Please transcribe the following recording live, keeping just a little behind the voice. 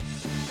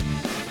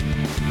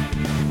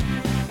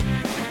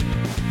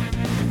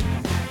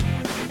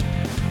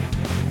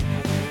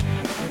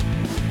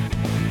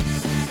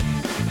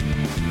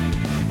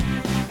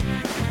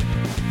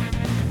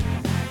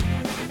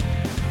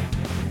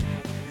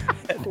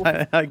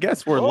I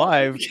guess we're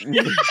live.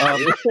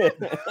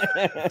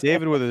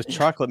 David with his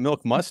chocolate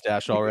milk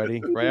mustache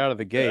already, right out of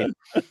the gate.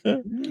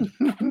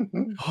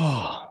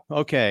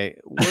 Okay,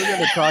 we're going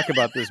to talk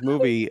about this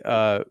movie,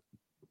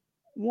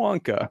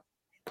 Wonka.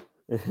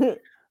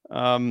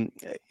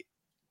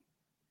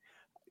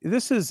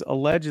 This is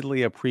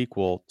allegedly a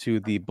prequel to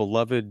the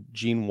beloved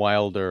Gene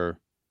Wilder,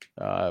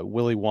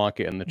 Willy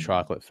Wonka and the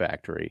Chocolate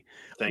Factory.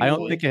 I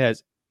don't think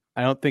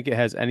it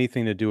has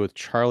anything to do with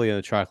Charlie and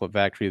the Chocolate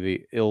Factory,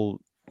 the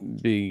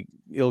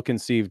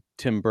ill-conceived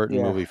Tim Burton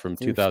movie from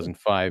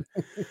 2005.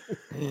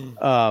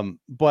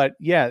 But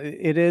yeah,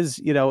 it is,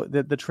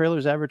 the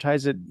trailers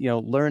advertise it,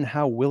 learn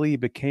how Willy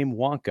became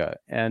Wonka.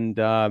 And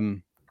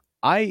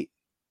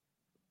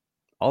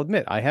I'll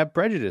admit I have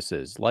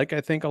prejudices, like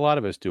I think a lot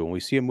of us do. When we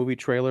see a movie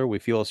trailer, we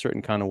feel a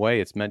certain kind of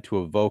way. It's meant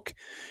to evoke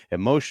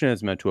emotion.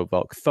 It's meant to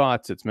evoke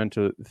thoughts. It's meant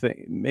to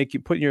make you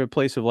put you in a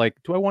place of like,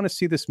 do I want to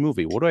see this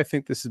movie? What do I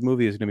think this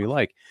movie is going to be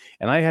like?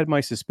 And I had my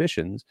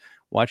suspicions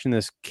watching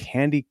this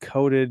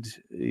candy-coated,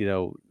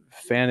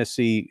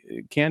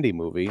 fantasy candy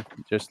movie,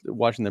 just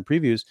watching the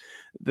previews,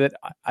 that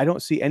I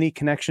don't see any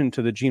connection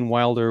to the Gene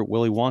Wilder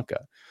Willy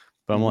Wonka.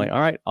 But I'm like, all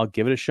right, I'll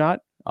give it a shot.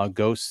 I'll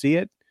go see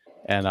it.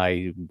 And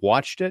I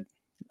watched it.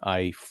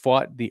 I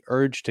fought the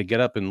urge to get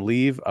up and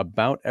leave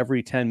about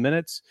every 10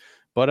 minutes,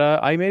 but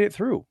I made it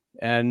through.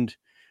 And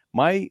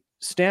my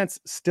stance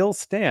still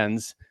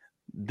stands.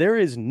 There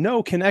is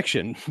no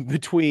connection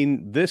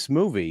between this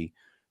movie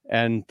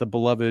and the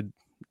beloved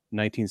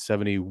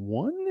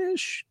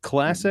 1971-ish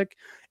classic.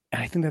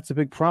 And I think that's a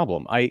big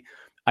problem. I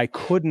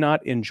could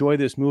not enjoy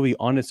this movie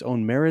on its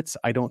own merits.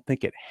 I don't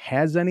think it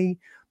has any,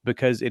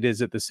 because it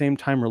is at the same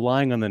time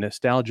relying on the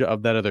nostalgia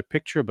of that other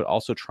picture, but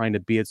also trying to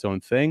be its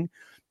own thing.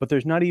 But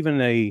there's not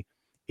even a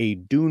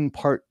Dune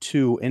Part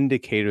 2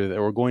 indicator that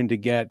we're going to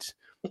get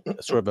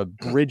sort of a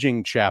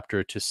bridging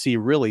chapter to see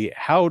really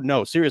how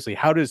does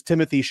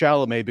Timothée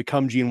Chalamet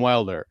become Gene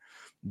Wilder?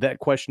 That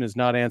question is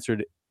not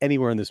answered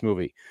anywhere in this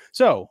movie.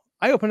 So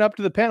I open up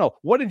to the panel.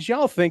 What did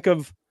y'all think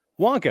of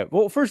Wonka?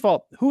 Well, first of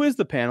all, who is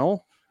the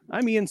panel?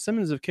 I'm Ian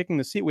Simmons of Kicking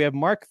the Seat. We have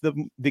Mark,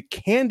 the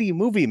candy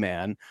movie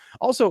man.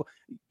 Also,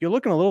 you're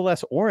looking a little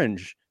less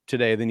orange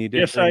today than you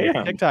did in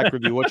the TikTok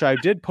review, which I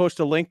did post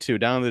a link to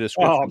down in the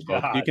description.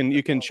 So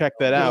you can check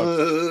that out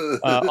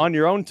on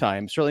your own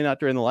time. Certainly not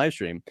during the live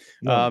stream.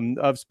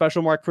 Of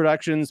Special Mark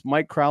Productions,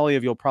 Mike Crowley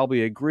of You'll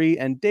Probably Agree,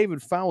 and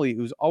David Fowley,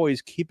 who's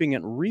always keeping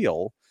it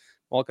real.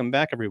 Welcome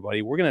back,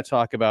 everybody. We're going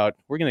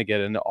to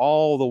get into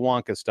all the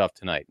Wonka stuff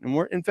tonight. And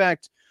we're going to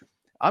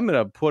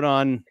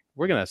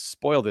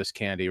spoil this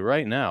candy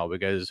right now,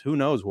 because who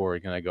knows where we're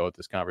going to go with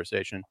this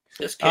conversation.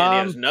 This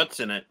candy has nuts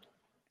in it.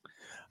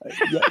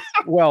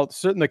 Well,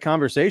 certainly the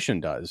conversation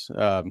does,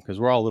 because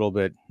we're all a little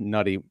bit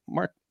nutty.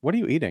 Mark, what are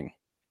you eating?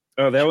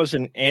 Oh, that was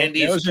an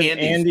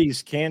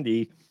Andy's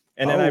candy,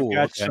 and then I've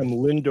got some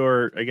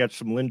Lindor. I got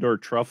some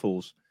Lindor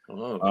truffles.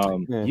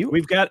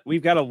 We've got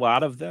a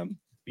lot lot of them.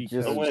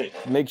 Just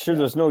make sure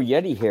there's no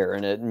Yeti hair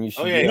in it, and you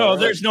should. No,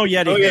 there's no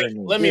Yeti hair.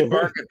 Let me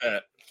bark at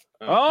that.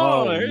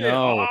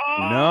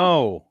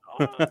 No.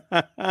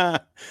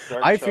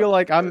 I feel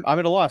like I'm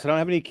at a loss. I don't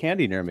have any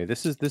candy near me.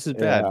 This is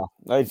bad.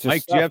 Mike, do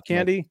you have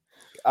candy?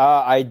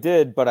 I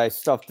did, but I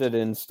stuffed it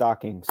in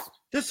stockings.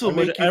 This will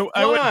make you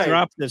I would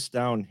drop this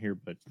down here,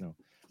 but no.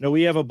 No,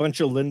 we have a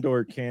bunch of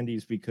Lindor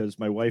candies because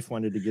my wife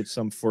wanted to get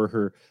some for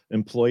her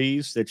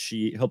employees that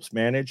she helps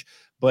manage.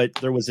 But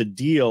there was a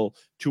deal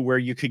to where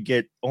you could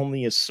get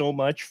only so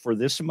much for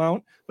this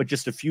amount, but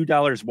just a few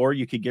dollars more,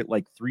 you could get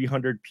like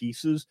 300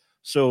 pieces.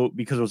 So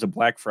because it was a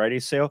Black Friday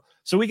sale.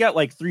 So we got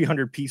like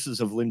 300 pieces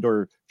of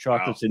Lindor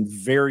chocolates in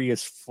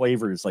various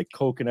flavors, like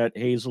coconut,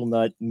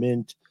 hazelnut,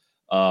 mint.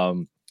 I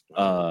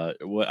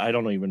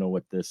don't even know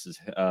what this is.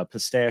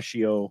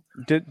 Pistachio.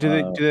 Do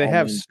they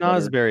have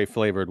snozberry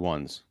flavored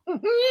ones?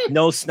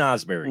 No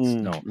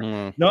snozberries.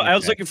 No. No, I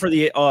was looking for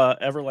the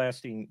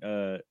everlasting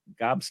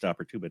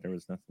gobstopper too, but there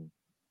was nothing.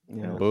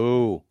 Yeah.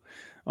 Boo.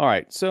 All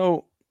right.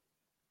 So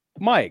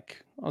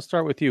Mike, I'll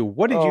start with you.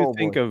 What did you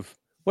think of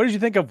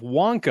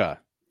Wonka?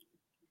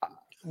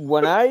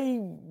 When I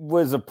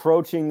was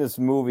approaching this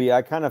movie,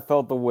 I kind of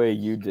felt the way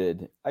you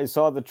did. I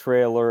saw the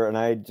trailer and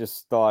I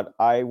just thought,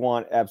 I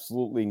want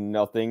absolutely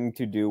nothing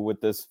to do with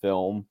this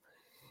film.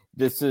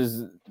 This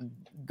is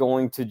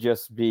going to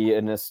just be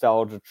a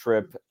nostalgia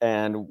trip.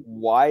 And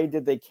why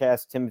did they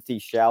cast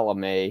Timothée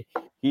Chalamet?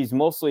 He's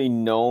mostly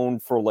known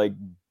for like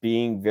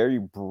being very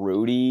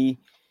broody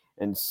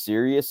and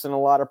serious in a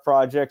lot of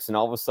projects. And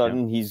all of a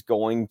sudden he's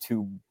going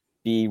to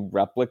be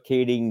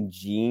replicating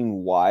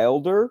Gene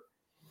Wilder.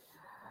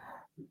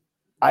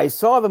 I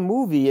saw the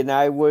movie and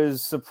I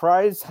was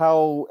surprised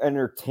how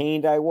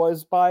entertained I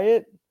was by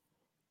it.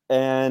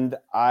 And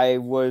I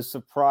was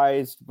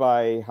surprised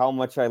by how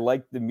much I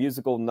liked the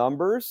musical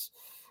numbers.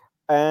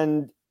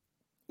 And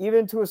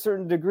even to a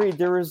certain degree,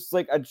 there was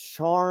like a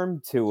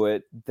charm to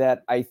it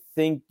that I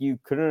think you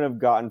couldn't have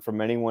gotten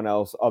from anyone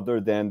else other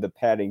than the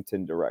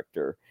Paddington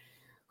director,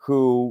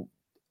 who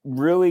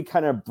really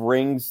kind of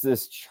brings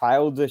this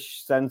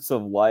childish sense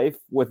of life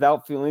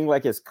without feeling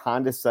like it's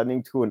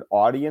condescending to an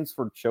audience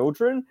for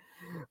children,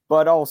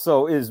 but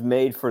also is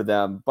made for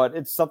them. But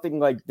it's something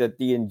like that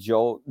the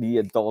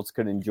adults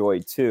can enjoy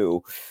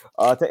too.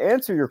 To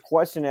answer your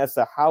question as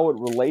to how it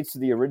relates to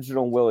the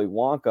original Willy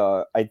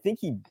Wonka, I think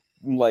he,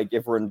 like,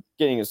 if we're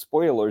getting into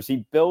spoilers,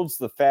 he builds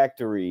the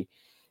factory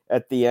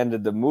at the end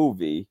of the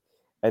movie.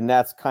 And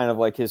that's kind of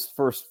like his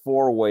first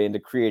foray into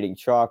creating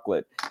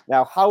chocolate.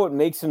 Now, how it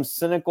makes him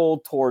cynical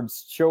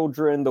towards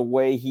children the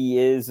way he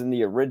is in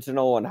the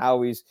original, and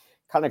how he's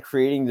kind of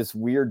creating this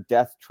weird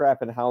death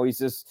trap, and how he's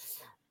this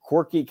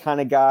quirky kind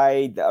of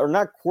guy, or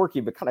not quirky,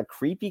 but kind of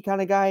creepy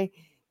kind of guy.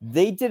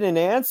 They didn't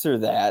answer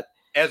that.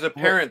 As a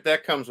parent,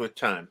 that comes with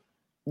time.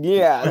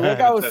 Yeah, like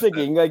I was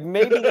thinking, like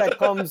maybe that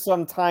comes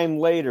sometime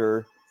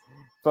later.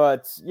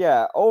 But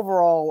yeah,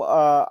 overall,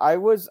 I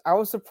was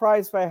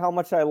surprised by how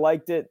much I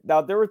liked it.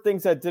 Now, there were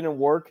things that didn't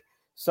work.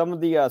 Some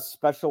of the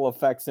special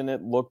effects in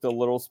it looked a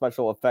little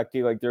special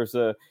effecty. Like there's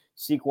a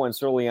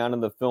sequence early on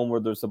in the film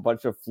where there's a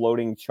bunch of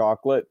floating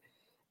chocolate,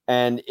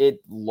 and it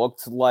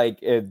looked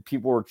like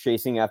people were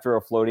chasing after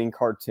a floating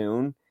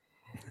cartoon.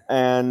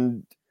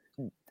 And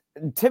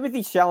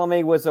Timothée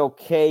Chalamet was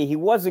okay. He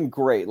wasn't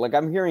great. Like,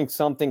 I'm hearing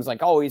some things like,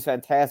 oh, he's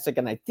fantastic,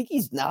 and I think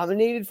he's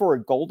nominated for a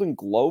Golden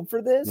Globe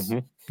for this. Mm-hmm.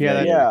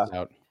 Yeah.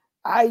 Out.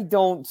 I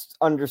don't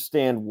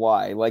understand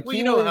why. Like, well,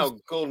 you know how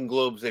Golden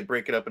Globes, they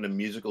break it up into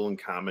musical and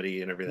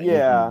comedy and everything.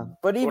 Yeah,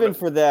 but even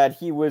for that,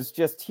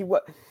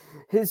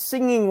 his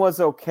singing was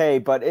okay,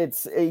 but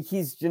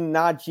he's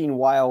not Gene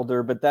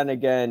Wilder. But then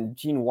again,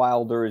 Gene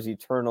Wilder is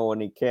eternal,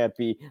 and he can't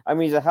be. I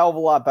mean, he's a hell of a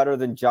lot better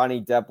than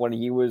Johnny Depp when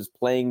he was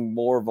playing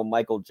more of a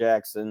Michael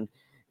Jackson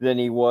than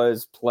he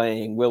was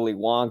playing Willy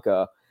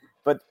Wonka.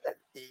 But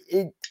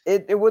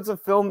it was a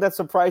film that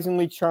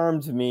surprisingly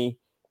charmed me.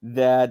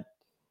 That,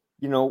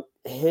 you know,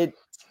 it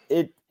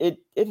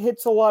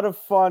hits a lot of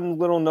fun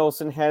little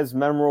notes and has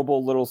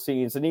memorable little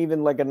scenes, and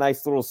even like a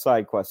nice little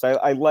side quest.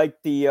 I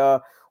like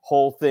the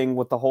whole thing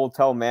with the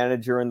hotel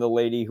manager and the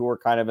lady who are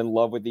kind of in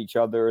love with each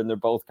other, and they're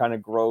both kind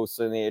of gross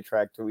and they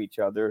attract to each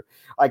other.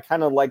 I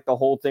kind of like the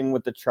whole thing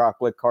with the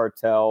chocolate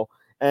cartel,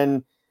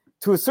 and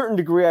to a certain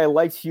degree, I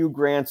liked Hugh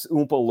Grant's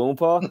Oompa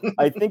Loompa.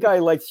 I think I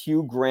liked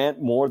Hugh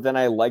Grant more than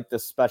I liked the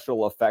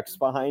special effects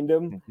behind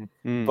him.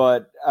 Mm-hmm.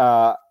 But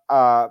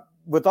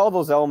with all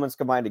those elements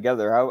combined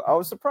together, I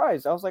was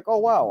surprised. I was like, oh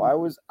wow, I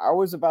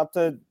was about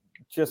to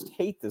just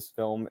hate this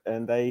film,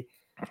 and I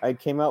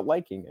came out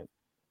liking it.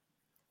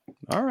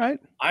 All right.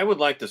 I would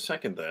like to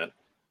second that.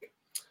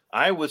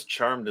 I was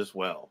charmed as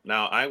well.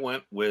 Now, I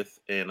went with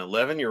an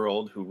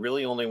 11-year-old who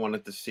really only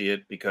wanted to see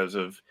it because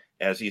of,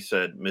 as he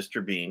said,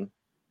 Mr. Bean.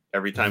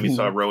 Every time he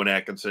saw Rowan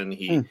Atkinson,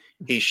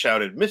 he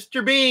shouted,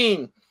 Mr.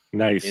 Bean!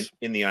 Nice.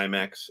 In the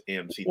IMAX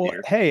AMC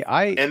theater. Hey,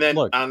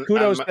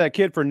 kudos to that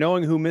kid for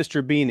knowing who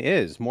Mr. Bean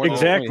is. More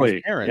exactly.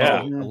 His parents.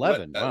 Yeah.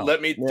 11. Wow.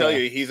 Let me tell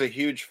you, he's a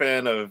huge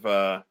fan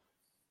of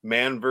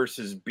Man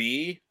vs.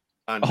 Bee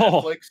on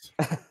Netflix.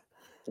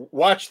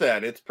 Watch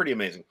that. It's pretty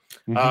amazing.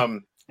 Mm-hmm.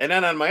 And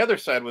then on my other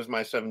side was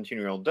my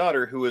 17-year-old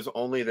daughter, who was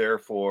only there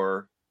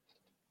for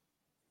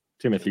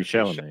Timothée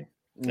Chalamet.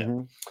 Yeah.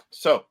 Mm-hmm.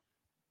 So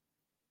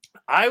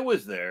I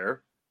was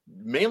there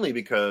mainly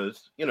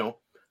because, you know,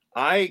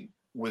 I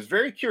was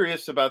very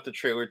curious about the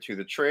trailer too.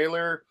 The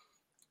trailer,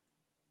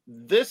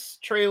 this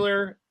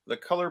trailer, the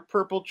Color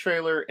Purple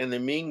trailer, and the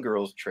Mean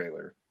Girls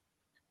trailer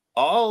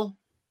all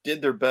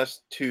did their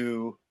best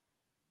to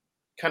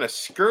kind of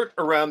skirt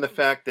around the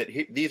fact that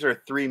these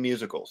are 3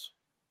 musicals.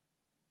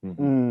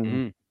 Mm-hmm.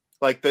 Mm-hmm.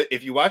 Like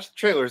if you watch the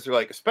trailers, they're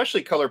like,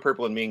 especially Color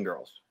Purple and Mean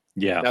Girls.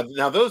 Yeah.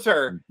 Now those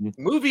are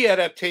movie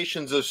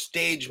adaptations of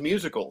stage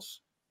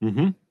musicals.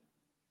 Mm-hmm.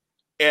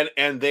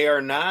 And they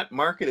are not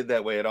marketed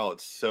that way at all.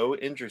 It's so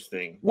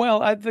interesting.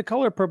 Well, the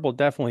Color Purple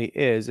definitely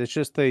is. It's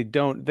just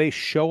they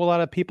show a lot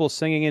of people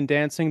singing and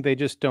dancing. They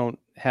just don't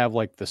have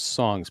like the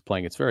songs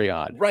playing. It's very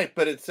odd. Right,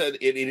 but it said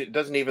it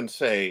doesn't even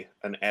say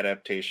an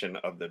adaptation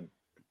of the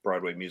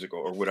Broadway musical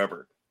or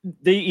whatever.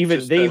 They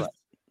even did that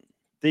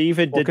they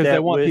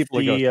want with people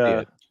to go see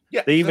it.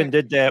 Yeah, they even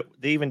did that.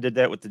 They even did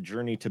that with the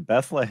Journey to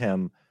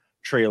Bethlehem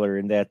trailer,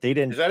 in that they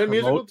didn't. Is that a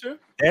musical too?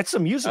 That's a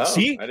musical.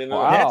 See, I didn't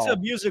know that's a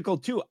musical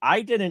too.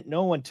 I didn't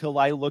know until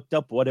I looked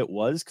up what it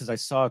was, because I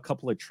saw a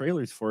couple of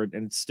trailers for it,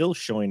 and it's still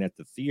showing at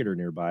the theater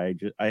nearby.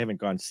 I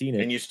haven't gone seen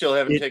it. And you still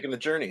haven't taken the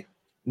Journey?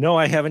 No,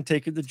 I haven't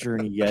taken the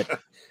Journey yet.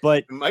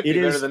 But it might be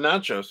better than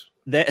Nachos.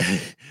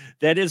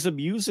 That is a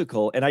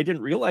musical, and I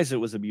didn't realize it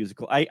was a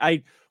musical.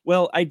 I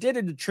did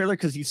in the trailer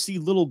because you see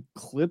little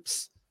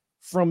clips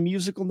from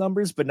musical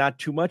numbers, but not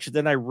too much.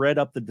 Then I read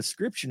up the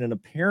description, and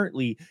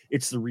apparently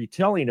it's the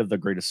retelling of The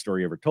Greatest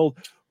Story Ever Told,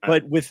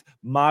 but with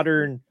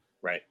modern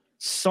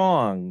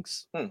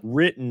songs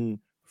written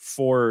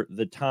for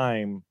the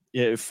time,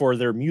 for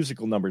their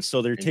musical numbers.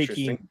 So they're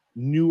taking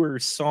newer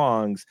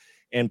songs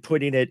and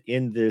putting it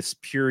in this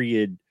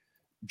period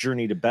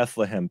Journey to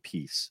Bethlehem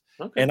piece.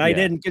 Okay. And I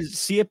didn't get to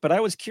see it, but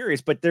I was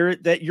curious. But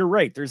you're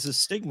right. There's a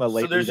stigma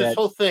lately. So there's this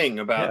whole thing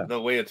about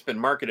the way it's been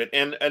marketed,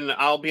 and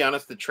I'll be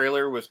honest, the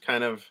trailer was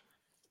kind of,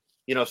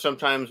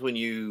 sometimes when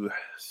you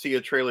see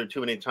a trailer too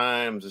many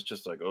times, it's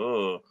just like,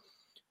 oh.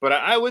 But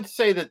I would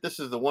say that this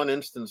is the one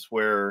instance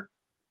where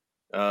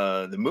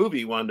the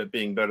movie wound up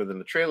being better than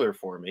the trailer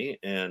for me.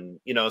 And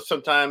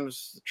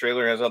sometimes the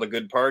trailer has all the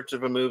good parts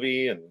of a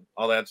movie and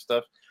all that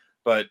stuff,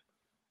 but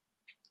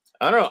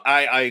I don't know.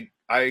 I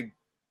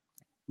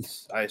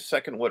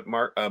second what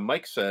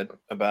Mike said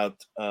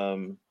about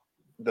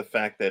the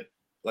fact that,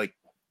 like,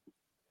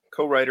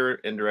 co-writer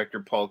and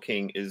director Paul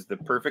King is the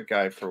perfect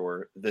guy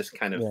for this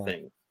kind of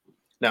thing.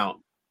 Now,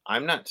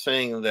 I'm not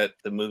saying that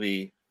the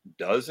movie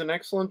does an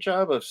excellent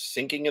job of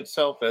sinking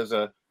itself as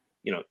a,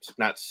 it's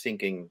not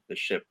sinking the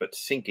ship, but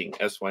sinking,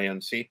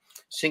 SYNC,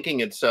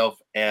 sinking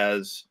itself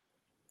as,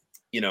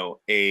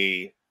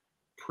 a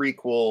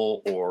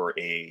prequel or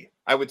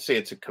I would say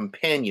it's a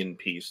companion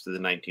piece to the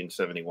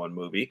 1971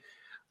 movie.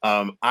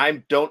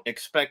 I don't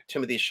expect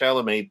Timothée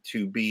Chalamet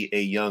to be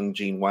a young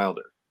Gene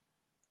Wilder.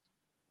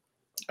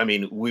 I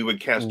mean, we would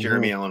cast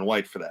Jeremy Allen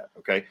White for that.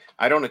 Okay.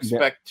 I don't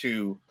expect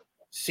to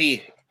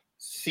see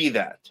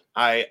that.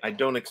 I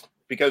don't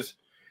because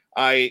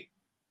I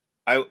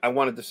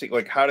wanted to see,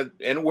 like,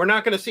 and we're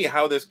not going to see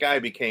how this guy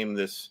became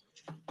this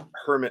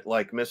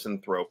hermit-like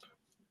misanthrope,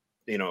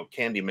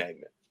 candy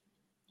magnet.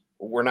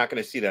 We're not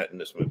going to see that in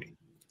this movie.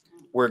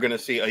 We're going to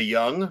see a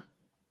young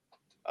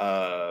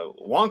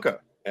Wonka,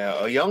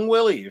 a young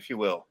Willie, if you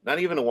will, not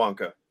even a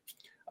Wonka.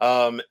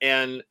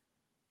 And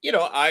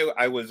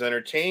I was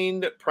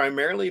entertained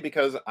primarily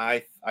because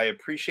I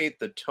appreciate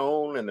the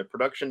tone and the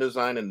production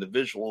design and the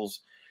visuals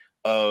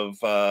of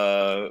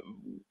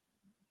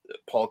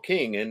Paul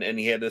King, and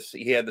he had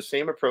the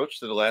same approach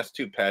to the last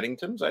two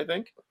Paddingtons. I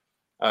think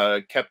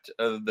kept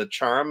the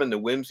charm and the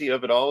whimsy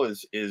of it all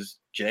is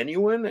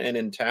genuine and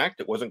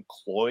intact. It wasn't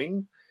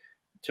cloying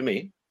to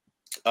me.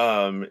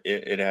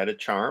 It had a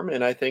charm,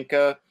 and I think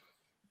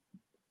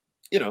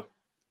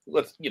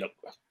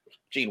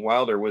Gene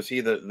Wilder, was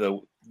he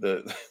the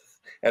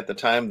at the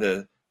time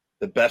the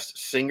best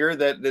singer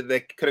that they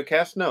could have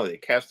cast? No, they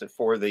cast it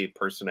for the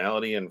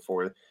personality and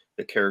for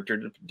the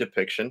character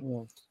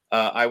depiction.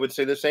 I would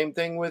say the same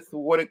thing with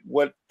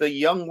what the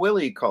young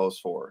Willie calls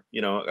for.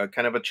 A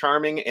kind of a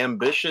charming,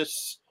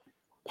 ambitious,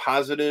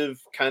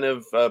 positive kind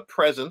of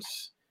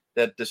presence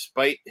that,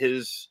 despite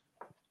his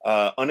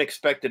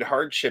unexpected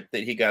hardship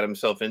that he got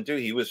himself into,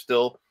 he was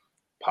still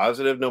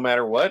positive no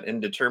matter what,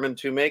 and determined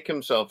to make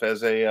himself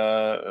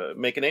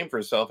make a name for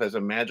himself as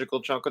a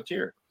magical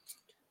chocolatier.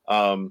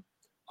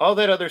 All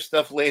that other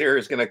stuff later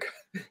is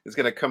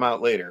gonna come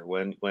out later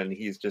when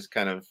he's just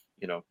kind of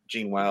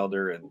Gene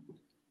Wilder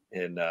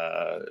and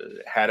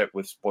had it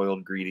with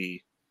spoiled,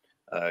 greedy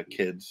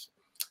kids.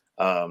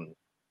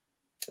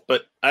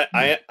 But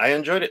I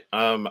enjoyed it.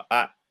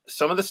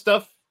 Some of the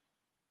stuff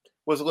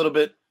was a little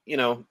bit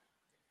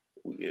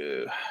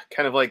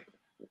kind of like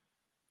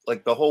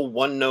the whole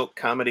one-note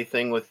comedy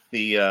thing with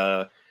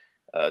the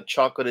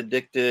chocolate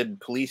addicted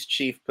police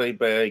chief played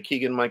by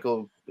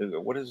Keegan-Michael.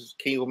 What is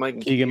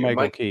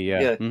Keegan-Michael Key?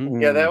 Yeah.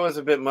 Yeah, that was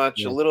a bit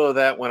much. Yeah. A little of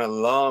that went a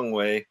long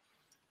way.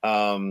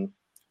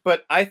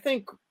 But I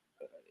think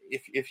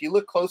if you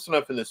look close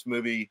enough in this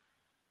movie,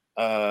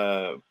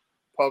 Paul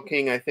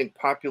King, I think,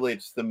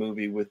 populates the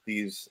movie with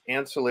these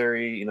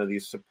ancillary,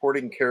 these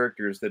supporting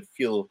characters that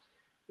feel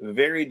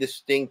very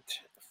distinct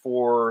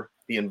for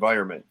the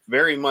environment,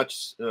 very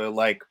much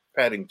like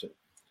Paddington.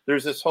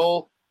 There's this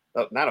whole,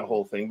 not a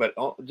whole thing, but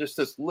just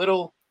this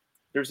little,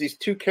 there's these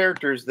two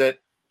characters that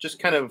just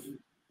kind of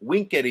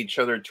wink at each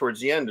other towards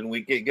the end, and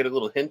we get a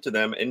little hint to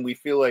them, and we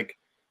feel like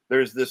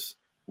there's this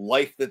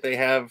life that they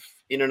have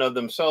in and of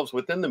themselves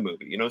within the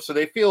movie, so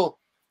they feel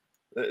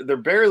they're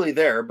barely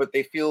there, but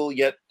they feel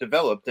yet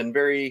developed and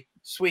very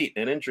sweet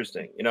and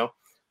interesting,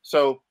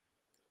 so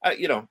I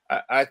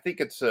think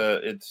it's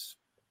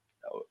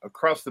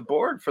across the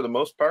board, for the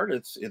most part,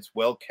 it's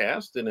well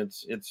cast, and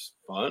it's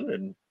fun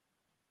and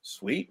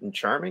sweet and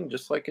charming,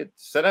 just like it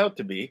set out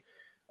to be,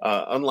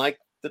 unlike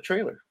the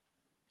trailer.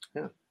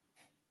 Yeah.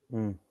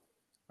 All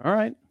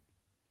right,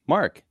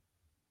 Mark.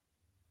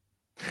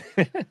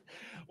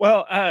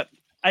 Well,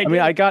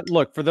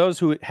 look, for those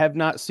who have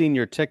not seen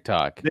your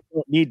TikTok, they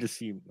don't need to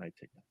see my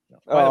TikTok. No.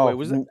 By the way,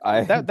 was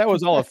that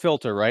was all a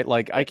filter, right?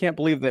 Like, I can't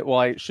believe that. Well,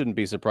 I shouldn't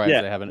be surprised.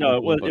 Yeah, I haven't. No,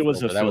 it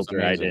was a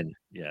filter. I didn't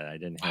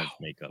have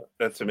makeup.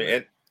 That's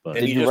amazing.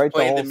 And you just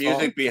played the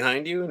music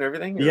behind you and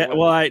everything? Yeah,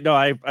 well,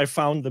 I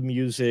found the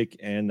music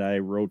and I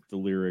wrote the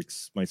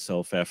lyrics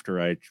myself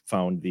after I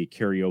found the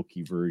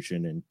karaoke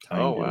version and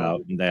timed it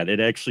out. And that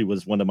it actually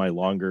was one of my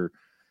longer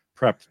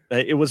prep.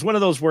 It was one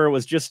of those where it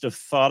was just a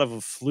thought of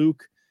a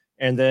fluke,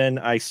 and then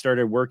I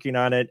started working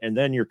on it, and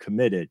then you're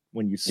committed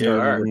when you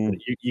start.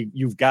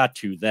 You've got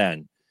to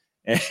then.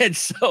 And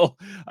so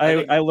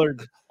I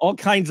learned all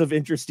kinds of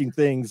interesting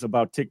things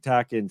about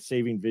TikTok and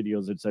saving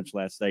videos and such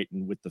last night,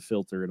 and with the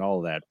filter and all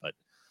of that. But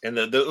And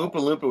the Oompa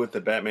Loompa with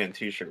the Batman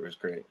T-shirt was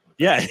great.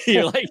 Yeah,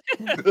 you're like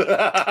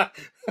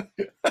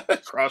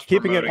cross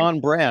keeping it on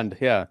brand.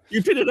 Yeah,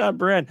 keeping it on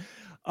brand.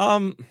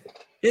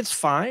 It's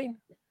fine.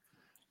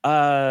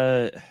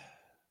 For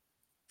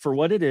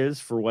what it is,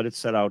 for what it's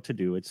set out to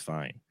do, it's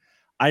fine.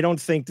 I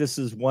don't think this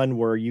is one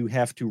where you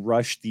have to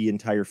rush the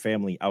entire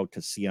family out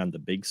to see on the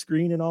big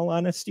screen, in all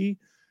honesty,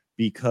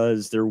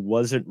 because there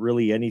wasn't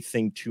really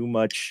anything too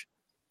much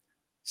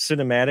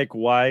cinematic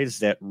wise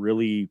that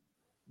really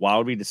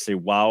wowed me to say,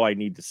 wow, I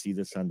need to see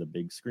this on the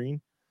big screen.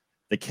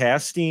 The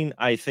casting,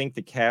 I think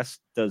the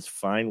cast does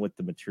fine with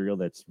the material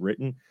that's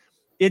written.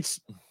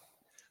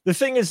 The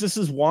thing is, this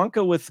is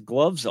Wonka with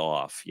gloves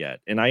off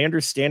yet, and I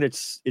understand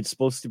it's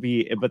supposed to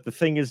be, but the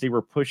thing is, they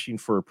were pushing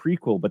for a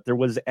prequel, but there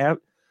was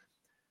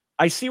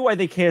I see why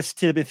they cast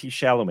Timothée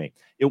Chalamet.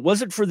 It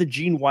wasn't for the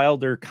Gene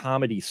Wilder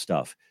comedy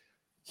stuff.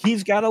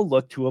 He's got a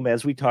look to him,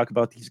 as we talk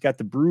about. He's got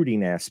the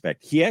brooding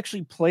aspect. He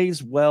actually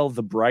plays well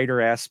the brighter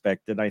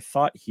aspect than I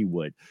thought he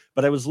would.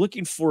 But I was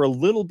looking for a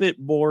little bit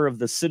more of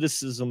the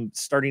cynicism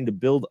starting to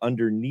build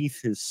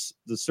underneath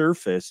the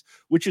surface,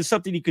 which is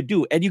something he could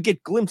do. And you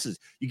get glimpses.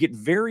 You get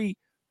very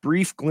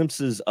brief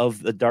glimpses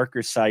of the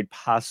darker side,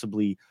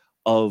 possibly,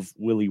 of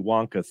Willy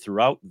Wonka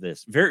throughout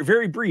this. Very,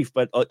 very brief,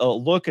 but a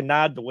look, a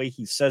nod, the way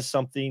he says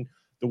something,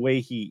 the way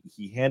he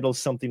handles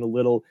something a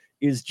little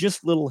is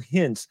just little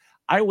hints.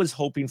 I was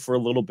hoping for a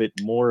little bit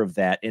more of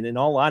that. And in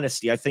all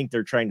honesty, I think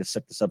they're trying to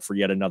set this up for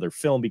yet another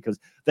film, because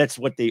that's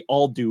what they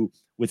all do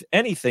with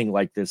anything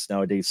like this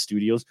nowadays,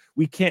 studios.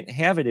 We can't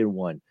have it in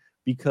one,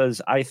 because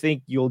I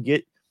think you'll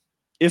get,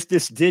 if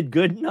this did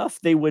good enough,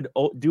 they would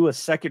do a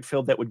second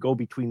film that would go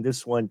between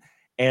this one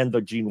and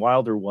the Gene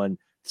Wilder one,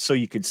 so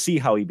you could see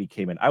how he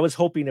became it. I was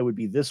hoping it would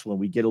be this one.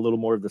 We get a little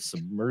more of the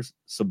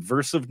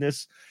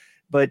subversiveness.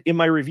 But in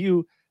my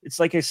review, it's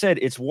like I said,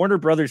 it's Warner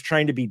Brothers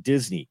trying to be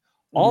Disney.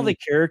 All the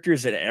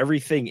characters and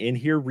everything in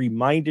here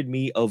reminded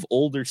me of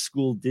older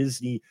school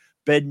Disney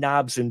bed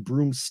knobs and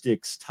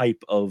broomsticks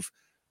type of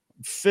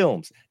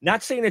films.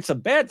 Not saying it's a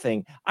bad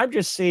thing. I'm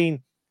just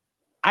saying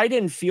I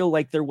didn't feel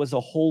like there was a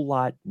whole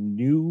lot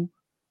new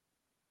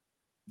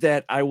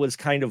that I was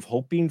kind of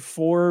hoping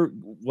for,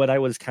 what I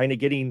was kind of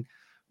getting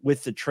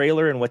with the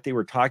trailer and what they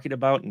were talking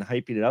about and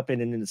hyping it up.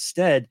 And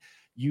instead,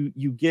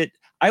 you get,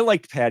 I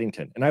liked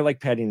Paddington, and I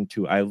like Paddington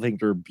 2. I think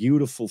they're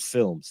beautiful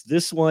films.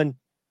 This one,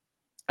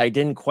 I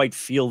didn't quite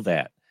feel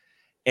that.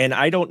 And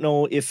I don't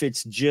know if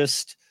it's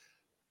just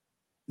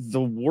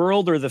the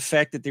world or the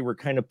fact that they were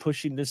kind of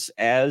pushing this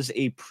as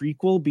a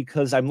prequel,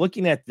 because I'm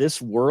looking at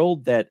this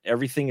world that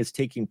everything is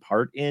taking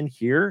part in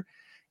here,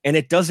 and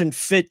it doesn't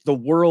fit the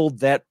world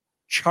that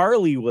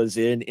Charlie was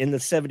in the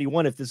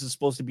 71. If this is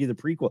supposed to be the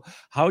prequel,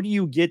 how do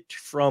you get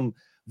from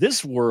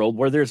this world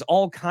where there's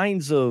all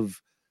kinds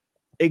of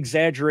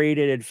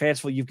exaggerated and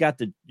fanciful, you've got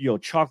the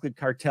chocolate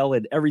cartel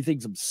and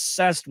everything's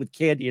obsessed with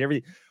candy and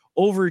everything,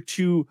 over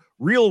to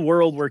real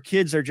world where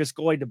kids are just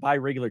going to buy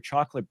regular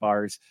chocolate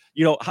bars?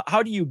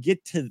 How do you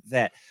get to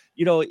that?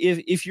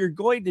 If you're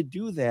going to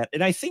do that,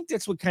 and I think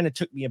that's what kind of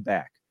took me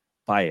aback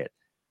by it.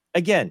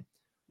 Again,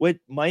 what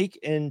Mike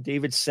and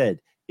David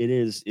said, it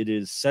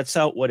is sets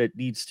out what it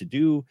needs to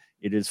do.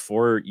 It is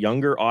for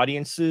younger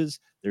audiences.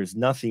 There's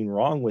nothing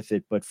wrong with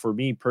it. But for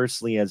me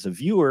personally, as a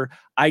viewer,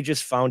 I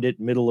just found it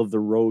middle of the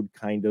road,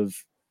 kind of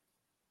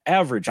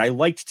average. I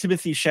liked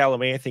Timothée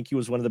Chalamet. I think he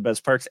was one of the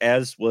best parts,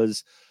 as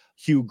was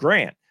Hugh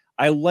Grant.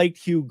 I liked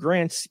Hugh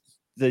Grant's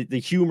the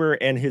humor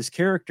and his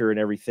character and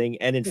everything.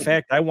 And in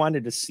fact, I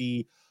wanted to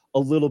see a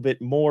little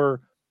bit more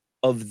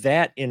of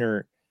that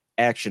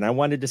interaction. I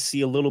wanted to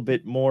see a little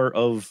bit more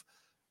of,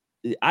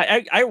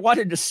 I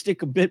wanted to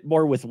stick a bit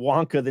more with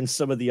Wonka than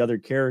some of the other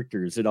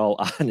characters, in all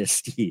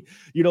honesty.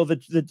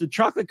 The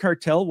Chocolate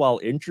Cartel,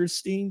 while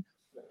interesting,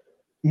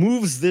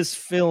 moves this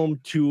film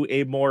to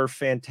a more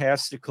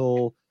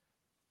fantastical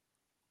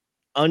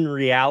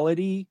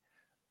unreality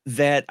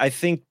that I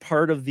think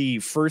part of the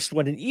first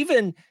one, and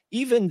even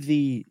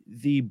the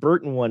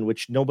Burton one,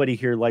 which nobody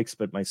here likes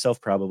but myself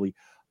probably,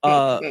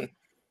 the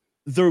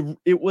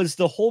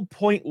whole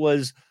point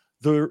was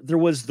there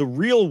was the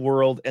real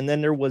world, and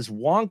then there was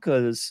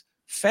Wonka's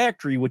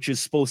factory, which is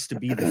supposed to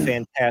be the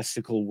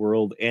fantastical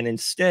world, and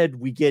instead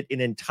we get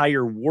an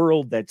entire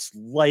world that's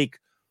like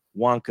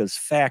Wonka's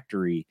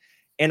factory.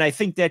 And I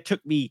think that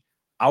took me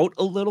out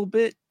a little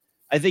bit.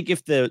 I think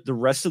if the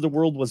rest of the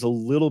world was a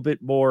little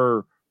bit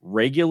more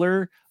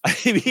regular, I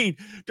mean,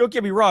 don't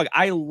get me wrong,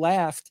 I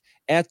laughed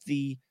at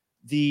the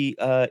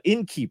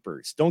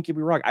innkeepers. Don't get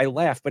me wrong, I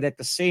laughed, but at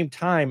the same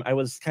time, I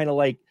was kind of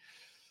like,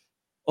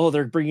 oh,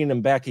 they're bringing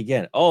them back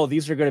again. Oh,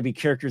 these are going to be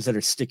characters that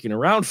are sticking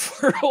around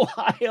for a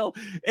while.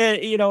 And,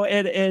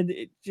 and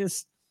it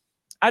just,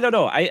 I don't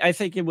know. I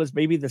think it was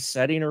maybe the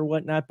setting or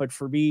whatnot, but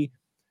for me,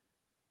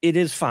 it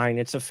is fine.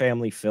 It's a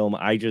family film.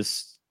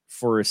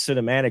 For a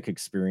cinematic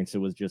experience, it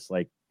was just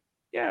like,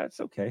 yeah, it's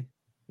okay.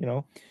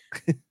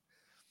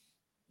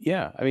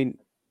 Yeah. I mean,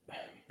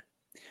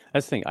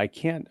 that's the thing. I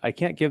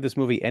can't give this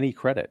movie any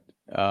credit.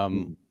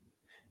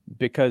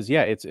 because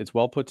it's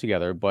well put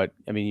together. But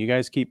I mean, you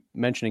guys keep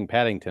mentioning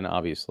Paddington.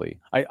 Obviously,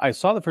 I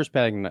saw the first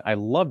Paddington. I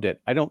loved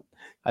it. I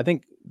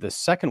think the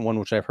second one,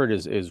 which I've heard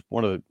is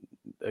one of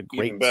the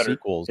great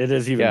sequels. It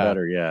is even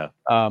better. Yeah.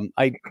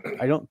 I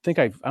don't think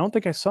I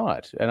saw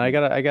it, and I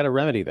gotta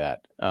remedy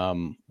that.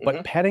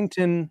 But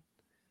Paddington,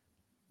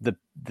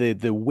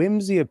 the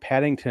whimsy of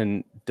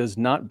Paddington does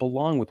not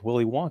belong with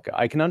Willy Wonka.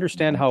 I can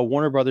understand how a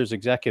Warner Brothers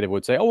executive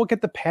would say, "Oh, we'll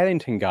get the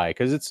Paddington guy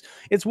because it's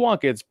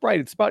Wonka, it's bright,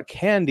 it's about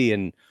candy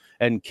and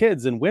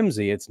kids and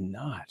whimsy." It's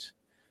not.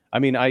 I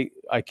mean, I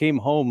came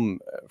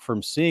home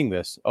from seeing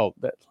this. Oh,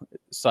 that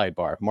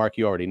sidebar, Mark,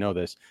 you already know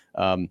this.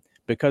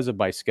 Because of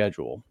my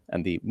schedule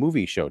and the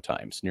movie show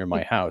times near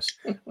my house,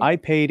 I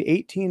paid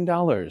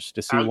 $18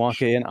 to see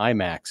Wonka in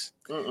IMAX.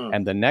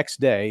 And the next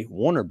day,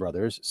 Warner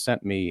Brothers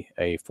sent me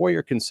a for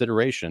your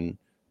consideration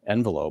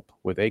envelope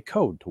with a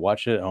code to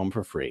watch it at home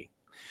for free.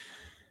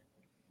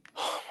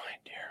 Oh my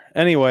dear.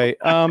 Anyway,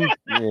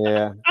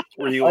 yeah.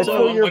 Were you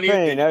alone? Did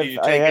you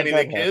take any of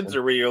the kids,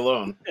 or were you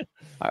alone?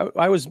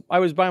 I was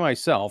by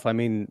myself. I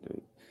mean,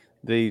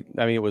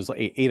 it was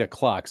 8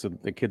 o'clock, so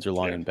the kids are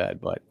long in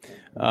bed. But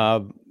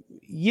I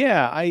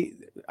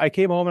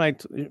came home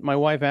and my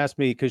wife asked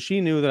me, because she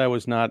knew that I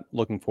was not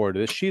looking forward to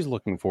this. She's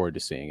looking forward to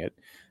seeing it.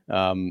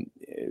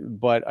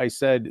 But I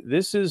said,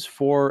 this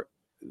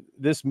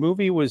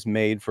movie was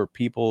made for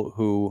people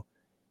who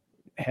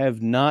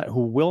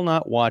will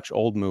not watch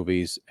old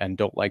movies and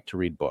don't like to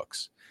read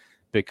books.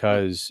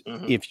 Because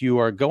if you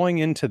are going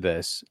into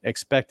this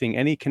expecting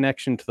any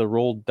connection to the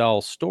Roald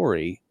Dahl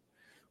story,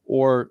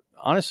 or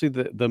honestly,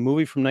 the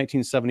movie from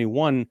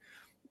 1971,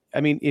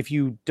 I mean, if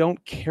you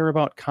don't care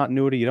about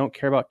continuity, you don't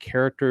care about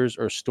characters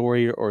or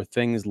story or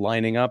things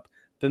lining up,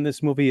 then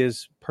this movie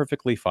is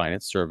perfectly fine.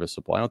 It's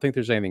serviceable. I don't think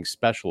there's anything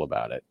special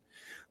about it.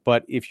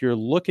 But if you're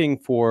looking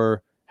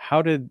for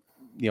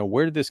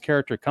where did this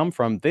character come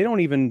from, they don't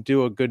even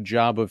do a good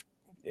job of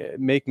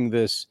making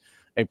this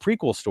a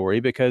prequel story,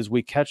 because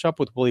we catch up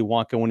with Willy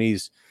Wonka when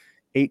he's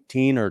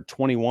 18 or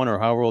 21 or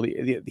however old.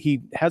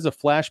 He has a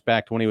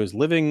flashback to when he was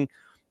living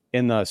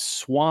in the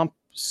swamp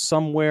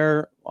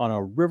somewhere on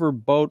a river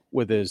boat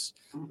with his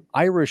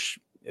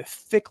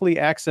thickly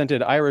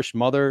accented Irish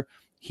mother.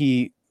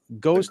 He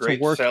goes to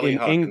work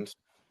in England.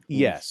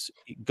 Yes,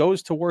 he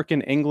goes to work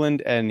in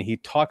England, and he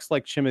talks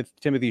like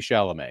Timothy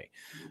Chalamet.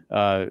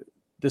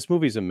 This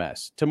movie's a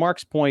mess. To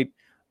Mark's point,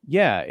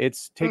 it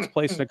takes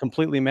place in a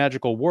completely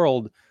magical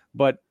world.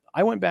 But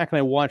I went back and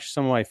I watched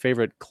some of my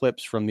favorite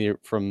clips from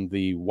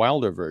the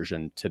Wilder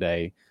version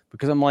today,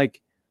 because I'm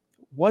like,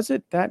 was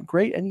it that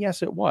great? And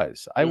yes, it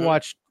was. I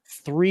watched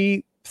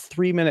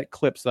 3-minute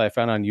clips that I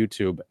found on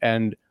YouTube,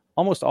 and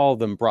almost all of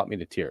them brought me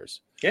to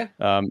tears. Yeah.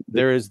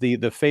 There is the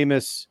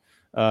famous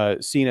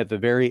scene at the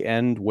very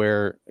end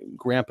where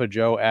Grandpa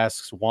Joe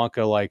asks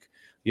Wonka, like,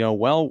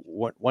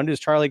 when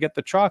does Charlie get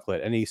the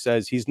chocolate? And he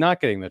says he's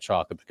not getting the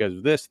chocolate because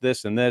of this,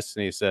 this, and this.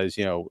 And he says,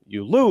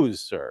 you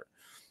lose, sir.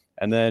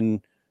 And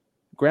then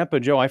Grandpa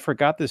Joe, I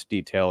forgot this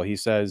detail. He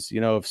says,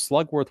 if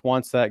Slugworth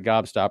wants that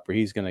gobstopper,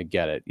 he's going to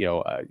get it.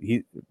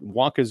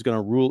 Wonka's going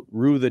to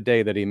rue the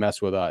day that he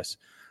messed with us.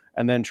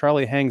 And then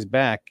Charlie hangs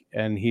back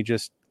and he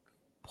just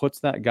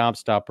puts that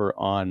gobstopper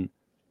on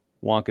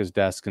Wonka's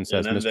desk and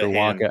says, "Mr.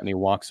 Wonka," and he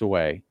walks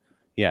away.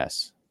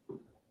 Yes.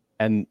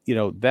 And,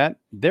 that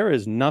there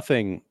is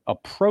nothing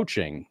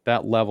approaching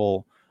that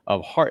level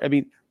of heart. I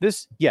mean,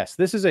 this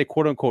is a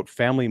quote unquote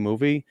family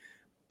movie,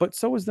 but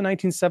so was the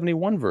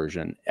 1971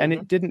 version. And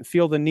it didn't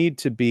feel the need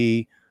to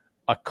be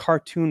a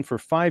cartoon for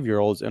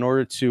 5-year-olds in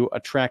order to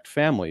attract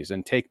families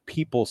and take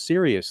people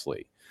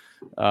seriously.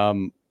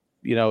 There's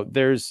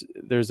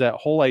that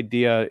whole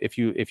idea. If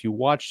you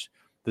watch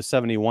the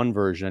 71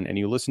 version and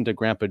you listen to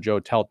Grandpa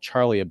Joe tell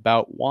Charlie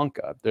about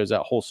Wonka, there's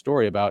that whole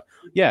story about,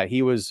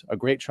 he was a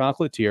great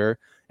chocolatier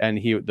and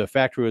the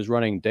factory was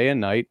running day and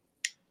night,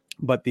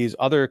 but these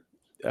other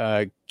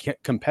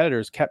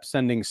competitors kept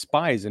sending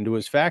spies into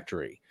his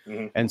factory.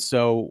 And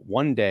so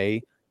one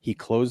day he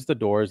closed the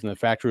doors and the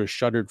factory was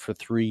shuttered for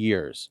 3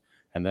 years.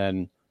 And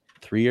then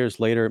 3 years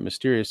later,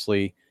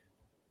 mysteriously,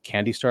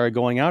 candy started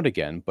going out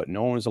again, but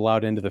no one was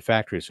allowed into the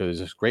factory. So there's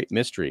this great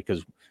mystery,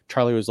 because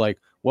Charlie was like,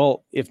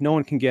 well, if no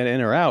one can get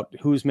in or out,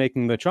 who's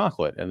making the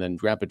chocolate? And then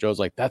Grandpa Joe's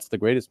like, that's the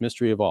greatest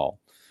mystery of all.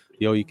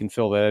 You can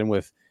fill that in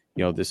with,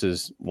 this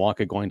is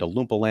Wonka going to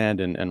Loompa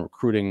Land and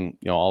recruiting,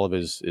 all of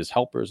his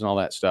helpers and all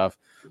that stuff.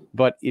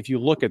 But if you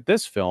look at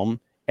this film,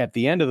 at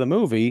the end of the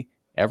movie,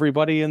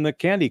 everybody in the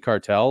candy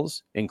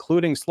cartels,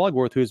 including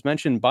Slugworth, who's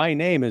mentioned by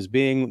name as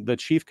being the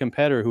chief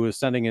competitor who is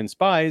sending in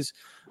spies,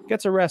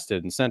 gets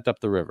arrested and sent up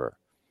the river.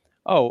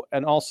 Oh,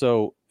 and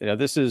also,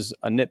 this is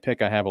a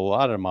nitpick I have a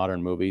lot of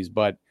modern movies,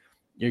 but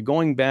you're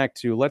going back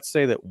to, let's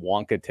say that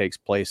Wonka takes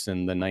place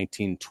in the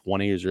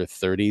 1920s or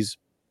 30s.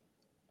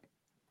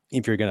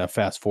 If you're going to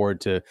fast forward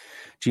to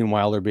Gene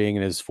Wilder being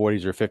in his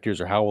 40s or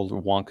 50s, or how old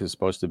Wonka is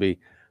supposed to be,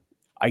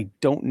 I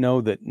don't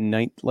know that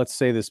let's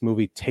say this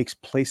movie takes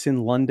place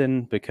in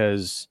London,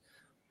 because,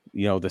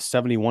 the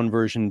 71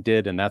 version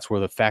did, and that's where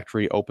the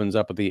factory opens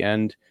up at the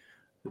end.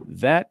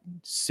 that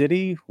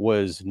city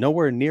was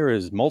nowhere near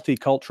as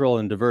multicultural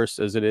and diverse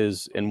as it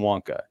is in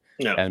Wonka.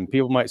 No. And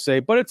people might say,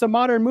 but it's a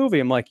modern movie.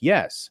 I'm like,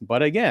 yes.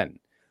 But again,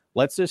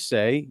 let's just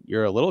say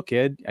you're a little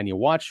kid and you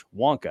watch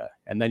Wonka,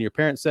 and then your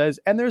parent says,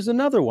 and there's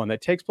another one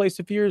that takes place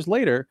a few years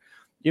later.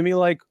 You'd be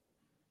like,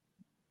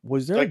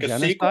 was there Like a a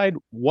genocide?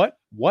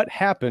 What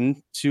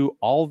happened to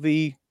all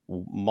the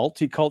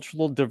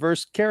multicultural,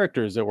 diverse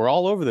characters that were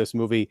all over this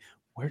movie?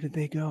 Where did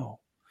they go?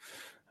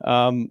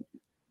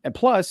 And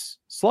plus,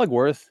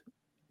 Slugworth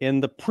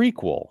in the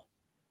prequel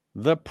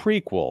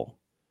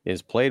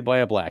is played by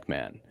a black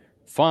man.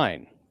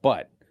 Fine,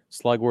 but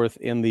Slugworth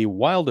in the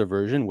Wilder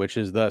version, which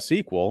is the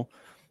sequel,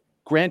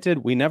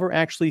 granted, we never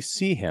actually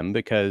see him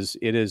because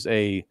it is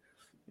an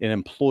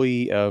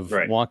employee of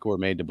Right. Wonka, we're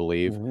made to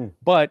believe.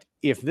 But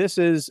if this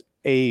is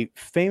a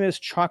famous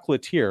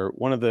chocolatier,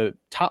 one of the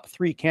top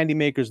 3 candy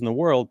makers in the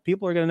world,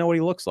 people are going to know what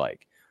he looks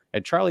like.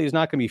 And Charlie is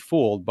not going to be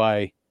fooled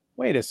by,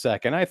 wait a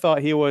second, I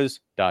thought he was ...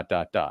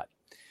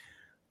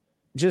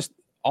 Just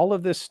all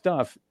of this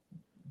stuff,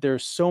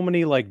 there's so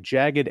many like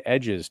jagged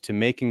edges to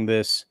making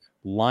this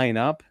line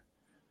up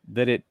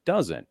that it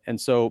doesn't. And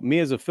so me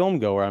as a film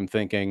goer, I'm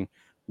thinking,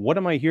 what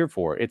am I here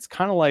for? It's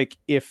kind of like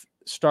if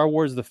Star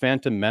Wars The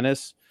Phantom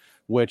Menace,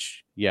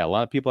 which, yeah, a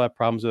lot of people have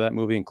problems with that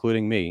movie,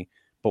 including me.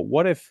 But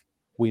what if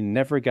we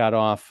never got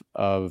off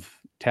of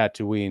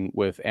Tatooine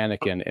with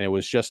Anakin and it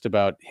was just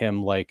about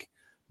him like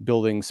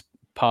building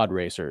pod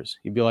racers?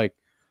 You'd be like,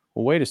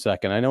 well, wait a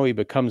second. I know he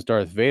becomes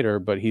Darth Vader,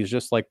 but he's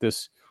just like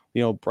this,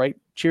 bright,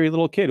 cheery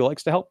little kid who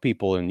likes to help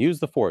people and use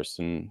the Force,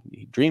 and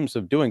he dreams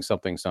of doing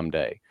something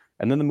someday.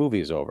 And then the movie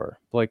is over.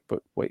 Like,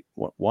 but wait,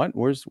 what?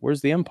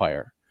 Where's the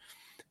Empire?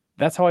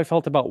 That's how I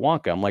felt about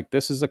Wonka. I'm like,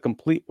 this is a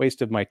complete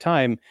waste of my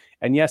time.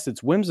 And yes,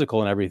 it's whimsical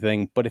and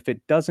everything, but if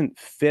it doesn't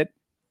fit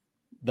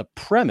the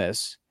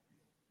premise,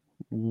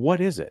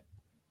 what is it?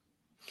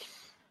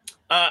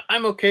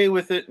 I'm okay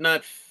with it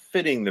not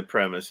fitting the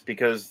premise,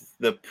 because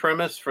the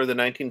premise for the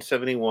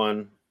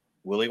 1971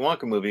 Willy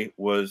Wonka movie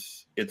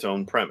was its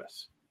own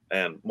premise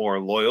and more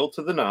loyal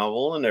to the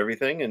novel and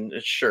everything. And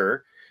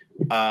sure,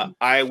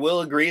 I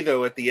will agree,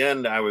 though, at the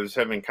end, I was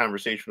having a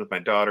conversation with my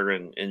daughter,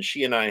 and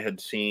she and I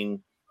had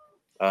seen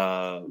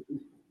a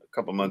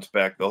couple months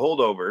back The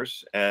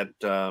Holdovers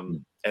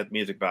at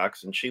Music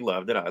Box, and she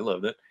loved it. I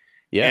loved it.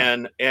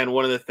 Yeah. And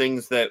one of the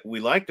things that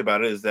we liked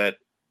about it is that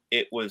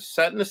it was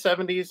set in the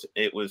 70s.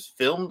 It was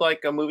filmed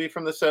like a movie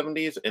from the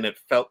 70s, and it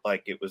felt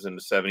like it was in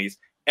the 70s.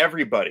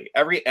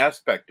 Every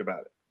aspect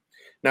about it.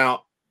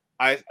 Now,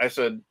 I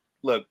said,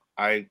 look,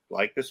 I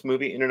like this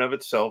movie in and of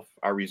itself.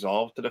 I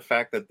resolved to the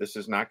fact that this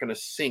is not going to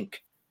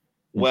sync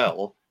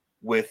well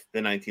with the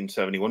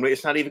 1971 movie.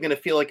 It's not even going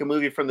to feel like a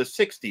movie from the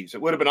 60s.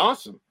 It would have been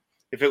awesome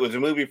if it was a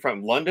movie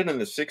from London in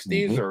the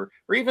 60s or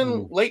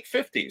even late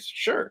 50s.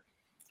 Sure,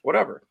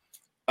 whatever.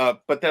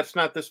 But that's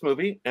not this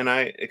movie, and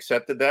I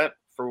accepted that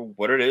for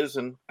what it is,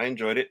 and I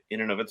enjoyed it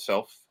in and of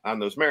itself on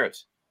those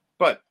merits.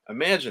 But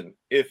imagine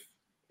if,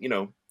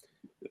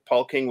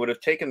 Paul King would have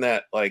taken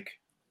that like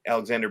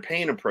Alexander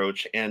Payne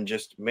approach and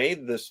just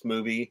made this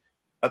movie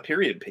a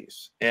period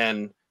piece,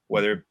 and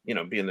whether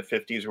be in the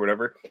 50s or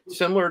whatever,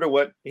 similar to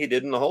what he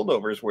did in The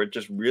Holdovers, where it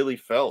just really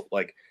felt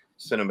like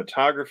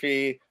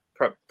cinematography,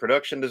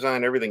 production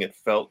design, everything. It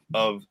felt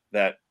of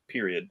that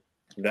period.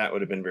 That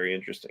would have been very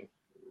interesting.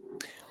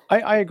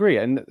 I agree,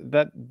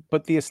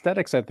 but the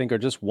aesthetics, I think, are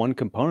just one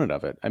component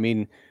of it. I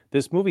mean,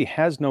 this movie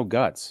has no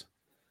guts.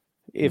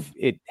 If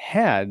it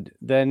had,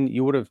 then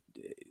you would have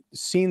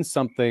seen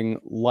something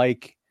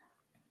like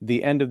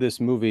the end of this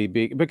movie,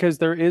 because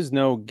there is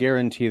no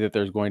guarantee that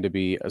there's going to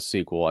be a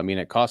sequel. I mean,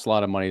 it costs a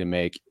lot of money to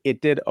make. It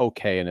did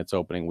okay in its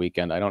opening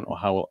weekend. I don't know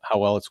how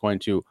well it's going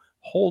to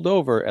hold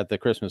over at the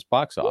Christmas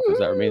box office. Woo-hoo!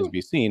 That remains to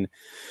be seen.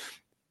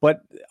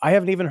 But I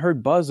haven't even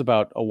heard buzz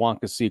about a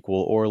Wonka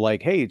sequel, or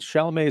like, hey,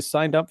 Chalamet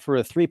signed up for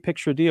a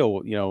 3-picture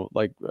deal,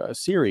 like a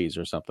series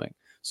or something.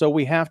 So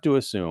we have to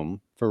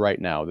assume for right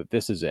now that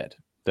this is it,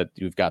 that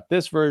you've got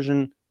this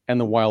version and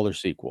the Wilder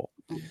sequel.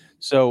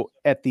 So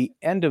at the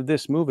end of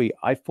this movie,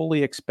 I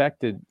fully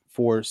expected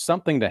for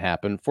something to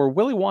happen, for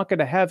Willy Wonka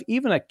to have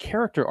even a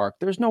character arc.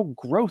 There's no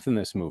growth in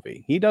this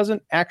movie. He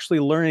doesn't actually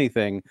learn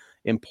anything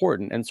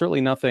important, and certainly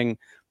nothing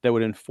that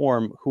would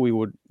inform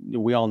who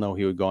we all know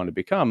he would go on to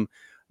become.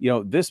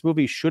 This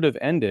movie should have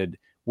ended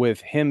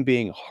with him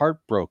being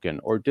heartbroken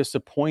or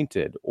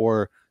disappointed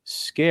or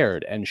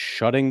scared and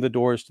shutting the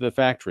doors to the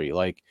factory.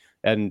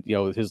 And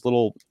his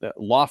little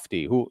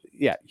Lofty,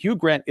 Hugh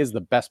Grant is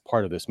the best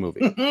part of this movie.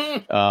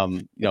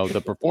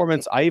 The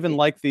performance, I even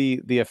like the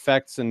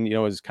effects and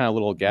his kind of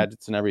little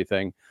gadgets and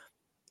everything.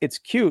 It's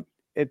cute,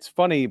 it's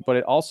funny, but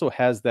it also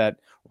has that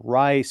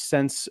wry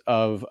sense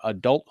of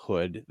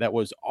adulthood that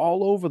was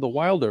all over the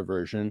Wilder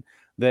version,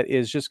 that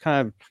is just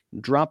kind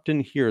of dropped in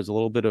here as a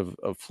little bit of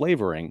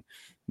flavoring.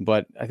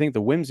 But I think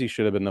the whimsy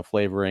should have been the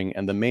flavoring,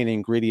 and the main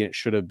ingredient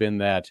should have been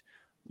that,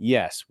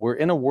 yes, we're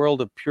in a world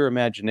of pure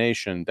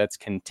imagination that's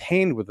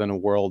contained within a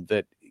world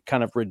that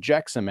kind of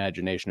rejects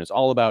imagination. It's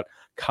all about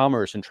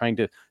commerce and trying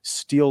to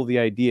steal the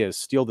ideas,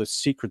 steal the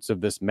secrets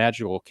of this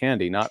magical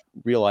candy, not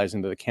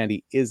realizing that the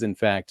candy is in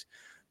fact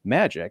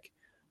magic.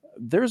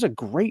 There's a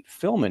great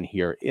film in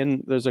here.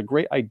 There's a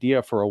great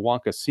idea for a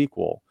Wonka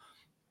sequel.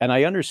 And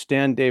I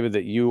understand, David,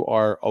 that you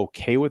are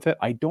okay with it.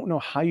 I don't know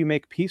how you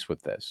make peace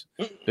with this,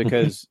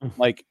 because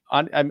like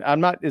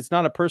I'm not. It's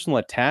not a personal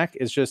attack.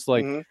 It's just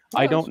like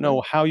I don't know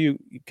how you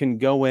can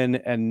go in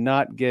and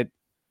not get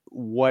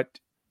what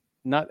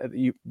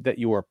that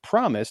you were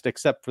promised,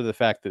 except for the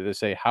fact that they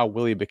say how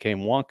Willie became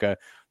Wonka.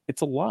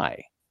 It's a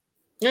lie.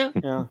 Yeah.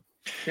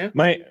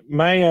 My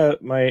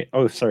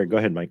oh, sorry, go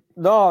ahead, Mike.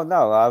 No,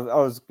 I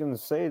was gonna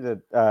say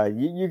that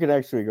you can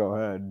actually go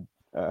ahead.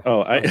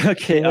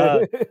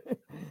 Okay.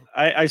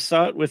 I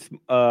saw it with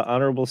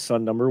honorable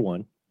son number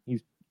 1.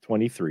 He's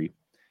 23,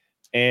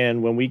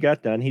 and when we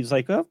got done, he's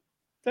like, "Oh,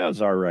 that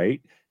was all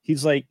right."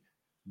 He's like,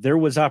 "There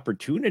was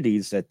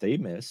opportunities that they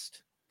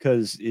missed,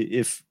 because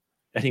if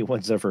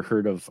anyone's ever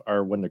heard of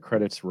our when the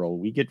credits roll,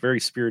 we get very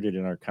spirited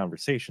in our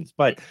conversations."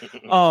 But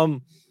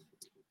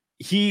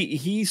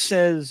he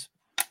says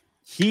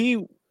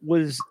he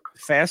was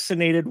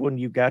fascinated when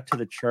you got to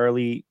the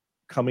Charlie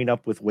coming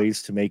up with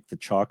ways to make the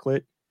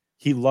chocolate.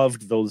 He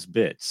loved those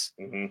bits.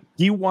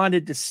 He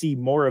wanted to see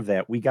more of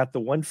that. We got the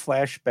one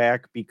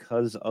flashback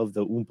because of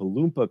the Oompa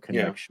Loompa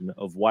connection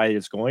of why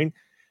it's going.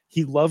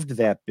 He loved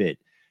that bit.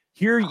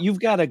 Here you've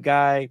got a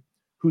guy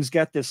who's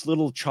got this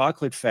little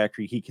chocolate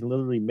factory he can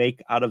literally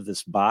make out of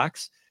this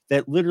box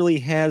that literally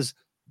has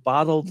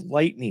bottled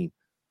lightning,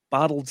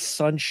 bottled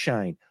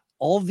sunshine,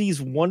 all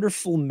these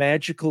wonderful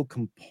magical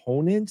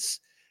components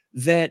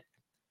that,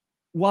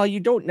 while you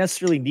don't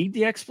necessarily need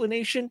the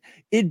explanation,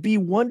 it'd be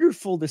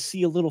wonderful to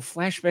see a little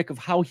flashback of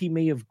how he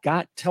may have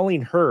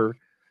telling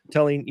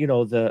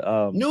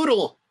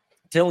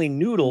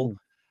Noodle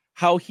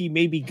how he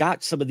maybe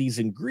got some of these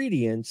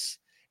ingredients,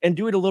 and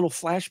do it a little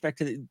flashback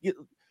to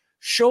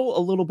show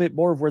a little bit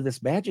more of where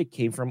this magic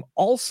came from.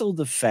 Also,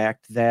 the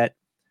fact that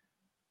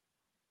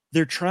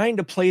they're trying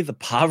to play the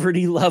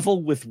poverty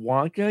level with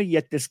Wonka,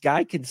 yet this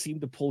guy can seem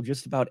to pull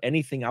just about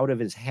anything out of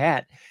his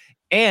hat.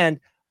 And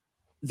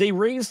they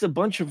raised a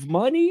bunch of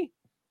money,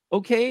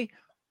 okay?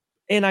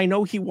 And I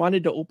know he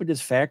wanted to open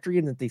his factory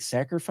and that they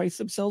sacrificed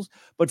themselves,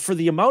 but for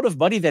the amount of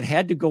money that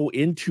had to go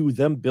into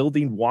them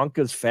building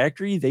Wonka's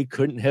factory, they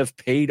couldn't have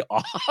paid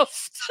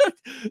off.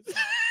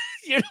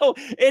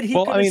 And he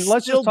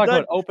let's just talk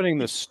about opening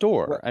the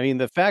store. I mean,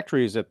 the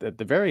factory is at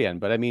the very end,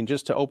 but I mean,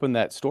 just to open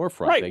that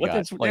storefront, they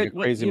got a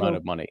crazy amount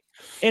of money.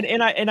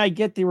 And I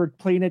get they were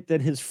playing it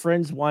that his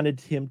friends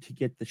wanted him to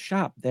get the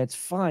shop. That's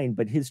fine,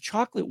 but his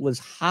chocolate was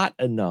hot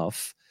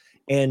enough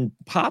and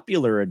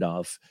popular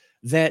enough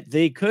that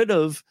they could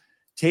have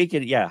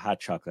taken hot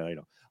chocolate.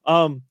 I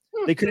know.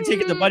 They could have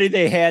taken the money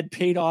they had,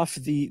 paid off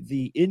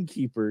the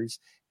innkeepers,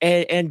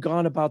 and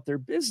gone about their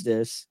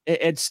business,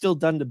 and still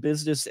done the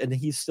business, and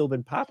he's still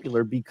been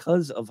popular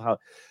because of how,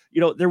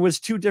 there was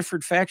 2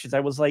 different factions. I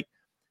was like,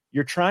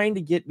 you're trying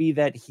to get me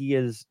that he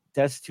is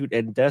destitute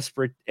and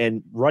desperate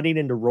and running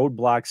into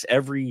roadblocks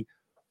every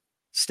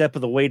step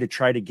of the way to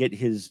try to get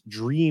his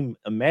dream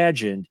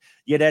imagined,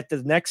 yet at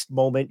the next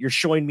moment you're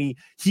showing me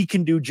he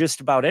can do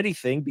just about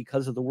anything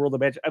because of the world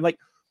of magic. I'm like,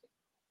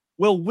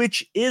 well,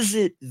 which is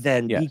it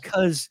then? Yes.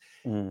 Because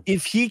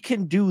if he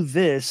can do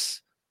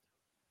this,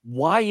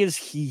 why is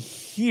he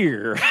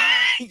here?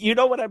 You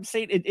know what I'm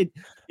saying? It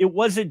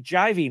wasn't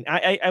jiving.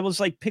 I was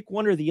like, pick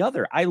one or the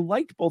other. I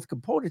liked both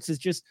components. It's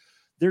just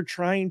they're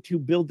trying to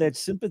build that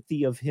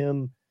sympathy of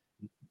him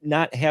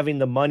not having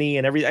the money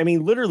and everything. I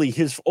mean, literally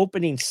his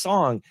opening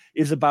song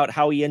is about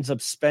how he ends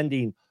up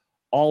spending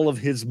all of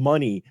his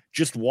money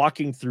just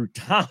walking through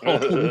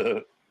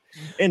town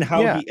and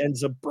how he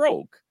ends up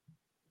broke.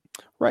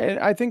 Right.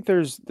 I think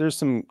there's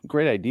some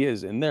great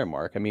ideas in there,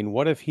 Mark. I mean,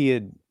 what if he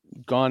had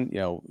gone,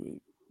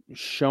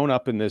 shown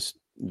up in this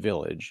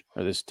village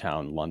or this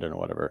town, London or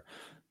whatever,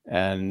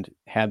 and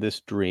had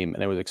this dream,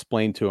 and it was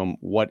explained to him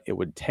what it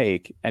would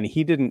take, and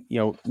he didn't,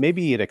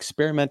 maybe he had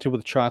experimented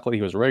with chocolate,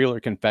 he was a regular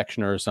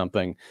confectioner or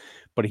something,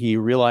 but he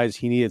realized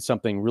he needed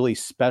something really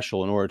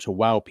special in order to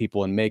wow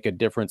people and make a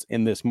difference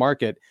in this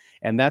market.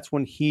 And that's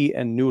when he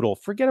and Noodle,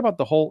 forget about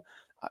the whole,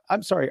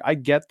 I'm sorry, I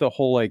get the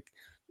whole like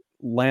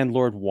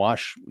landlord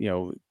wash,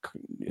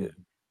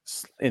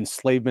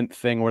 enslavement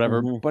thing or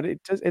whatever, but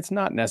it's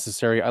not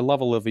necessary. I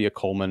love Olivia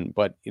Colman,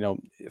 but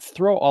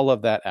throw all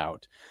of that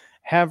out.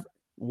 Have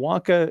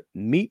Wonka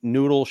meet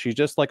Noodle. She's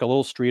just like a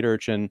little street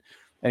urchin,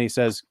 and he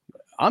says,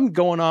 I'm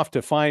going off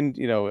to find,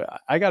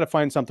 I got to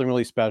find something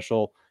really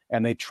special.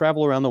 And they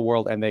travel around the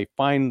world and they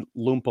find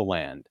Loompa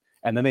Land,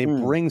 and then they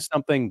bring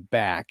something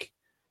back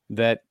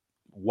that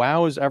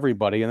wows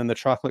everybody. And then the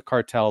chocolate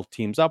cartel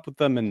teams up with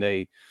them, and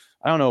I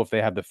don't know if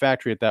they have the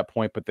factory at that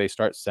point, but they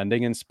start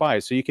sending in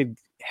spies. So you could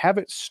have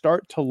it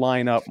start to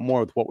line up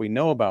more with what we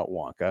know about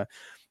Wonka.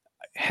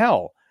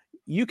 Hell,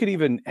 you could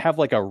even have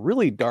like a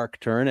really dark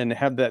turn and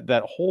have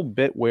that whole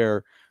bit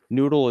where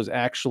Noodle is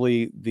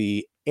actually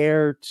the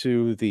heir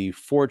to the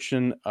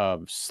fortune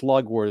of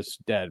Slugworth's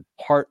dead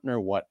partner,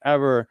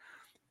 whatever.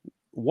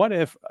 what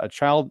if a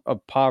child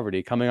of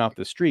poverty coming off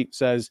the street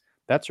says,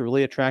 that's a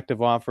really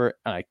attractive offer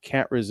and I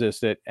can't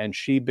resist it, and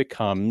she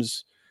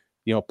becomes,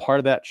 part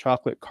of that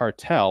chocolate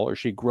cartel, or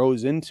she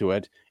grows into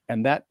it,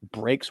 and that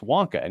breaks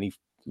Wonka, and he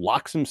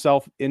locks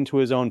himself into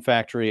his own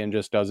factory and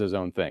just does his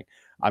own thing.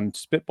 I'm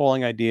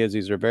spitballing ideas.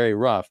 These are very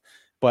rough,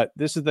 but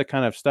this is the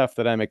kind of stuff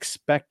that I'm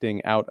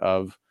expecting out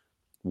of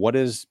what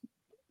is,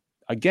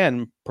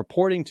 again,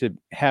 purporting to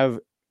have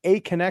a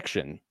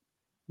connection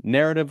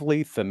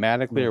narratively,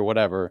 thematically, or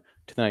whatever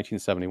to the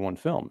 1971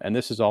 film. And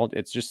this is all,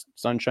 it's just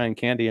sunshine,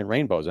 candy, and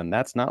rainbows. And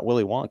that's not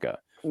Willy Wonka.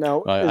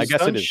 No, I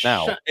guess it is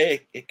now.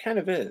 It kind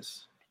of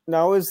is.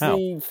 Now is How?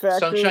 the factory...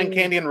 Sunshine,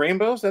 candy, and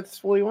rainbows?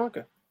 That's Willy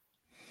Wonka.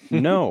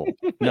 No.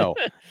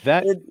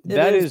 That's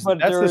there's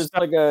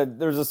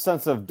a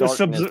sense of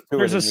darkness.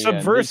 There's a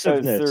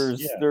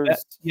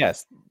subversiveness.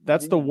 Yes,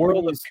 that's the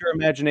world of pure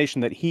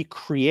imagination that he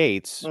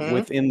creates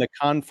within the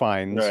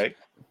confines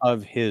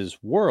of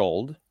his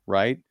world,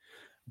 right?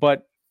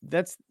 But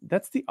that's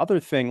the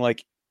other thing.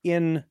 Like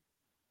in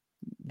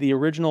the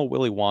original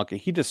Willy Wonka,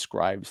 he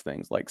describes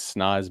things like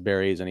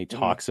snozberries, and he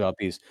talks about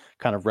these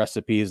kind of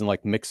recipes and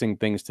like mixing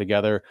things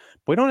together.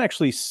 But we don't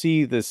actually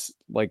see this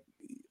like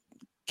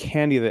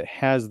candy that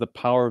has the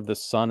power of the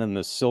sun and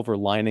the silver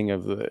lining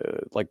of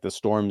the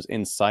storms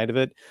inside of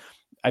it.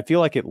 I feel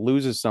like it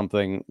loses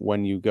something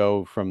when you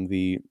go from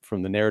the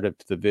narrative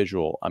to the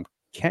visual. I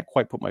can't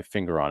quite put my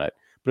finger on it,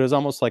 but it's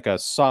almost like a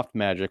soft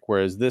magic.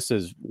 Whereas this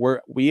is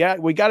where we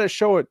got to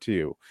show it to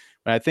you.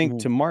 And I think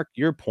to mark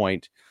your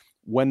point,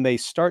 when they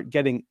start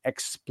getting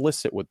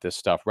explicit with this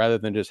stuff, rather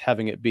than just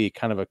having it be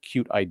kind of a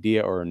cute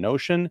idea or a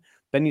notion,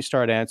 then you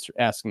start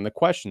asking the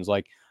questions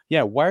like,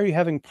 yeah, why are you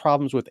having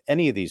problems with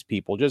any of these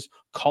people? Just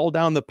call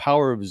down the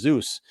power of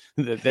Zeus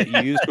that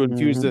you use to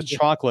infuse this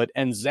chocolate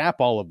and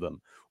zap all of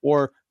them.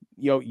 Or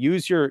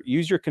use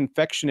your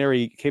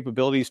confectionery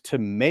capabilities to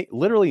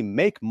literally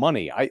make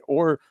money.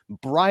 Or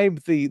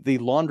bribe the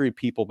laundry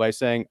people by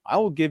saying, I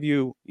will give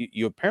you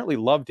apparently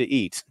love to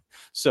eat,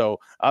 so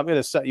I'm going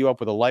to set you up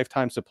with a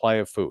lifetime supply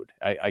of food.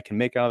 I can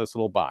make out of this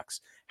little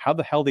box. How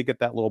the hell did he get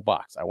that little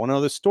box? I want to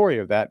know the story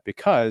of that,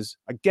 because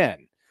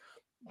again,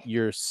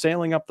 you're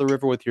sailing up the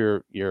river with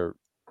your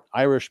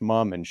Irish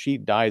mom, and she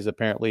dies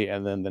apparently,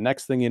 and then the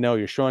next thing you know,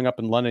 you're showing up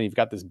in London, you've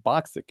got this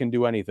box that can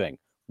do anything.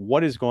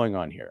 What is going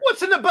on here?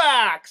 What's in the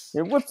box?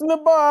 Yeah, what's in the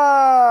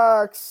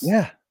box?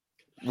 Yeah.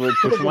 Which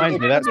reminds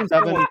me, that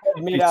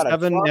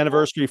 7th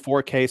anniversary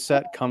 4K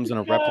set comes in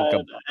a replica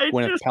of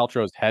Gwyneth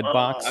Paltrow's head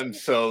box. I'm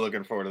so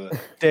looking forward to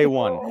that. Day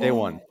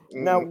one.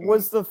 Now,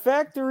 was the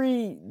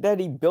factory that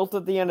he built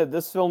at the end of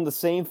this film the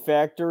same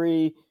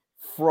factory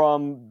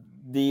from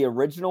the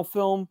original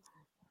film?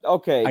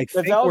 Okay, I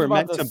think we're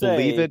meant to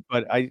believe it,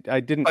 but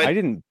I didn't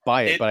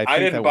buy it. But I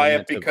didn't buy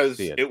it because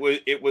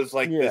it was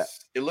like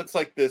this. It looks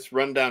like this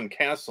rundown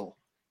castle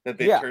that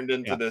they turned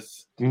into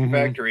this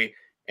factory.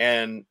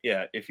 And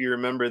if you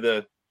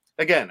remember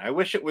I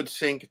wish it would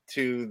sync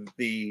to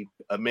the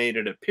made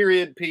it a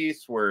period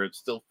piece where it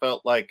still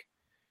felt like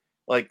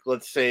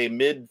let's say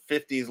mid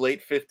 50s,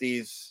 late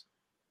 50s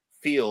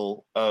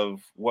feel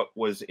of what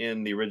was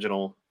in the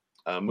original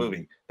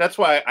movie. That's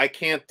why I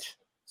can't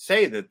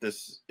say that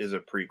this is a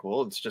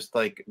prequel. It's just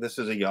like this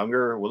is a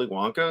younger Willy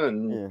Wonka,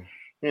 and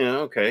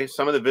okay,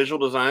 some of the visual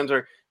designs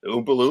are the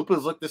Oompa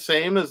Loompas look the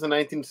same as the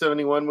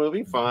 1971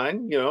 movie.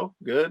 Fine,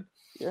 good.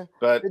 Yeah,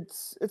 but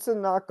it's a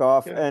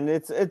knockoff, and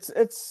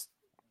it's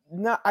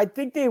not. I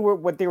think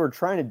what they were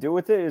trying to do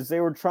with it is they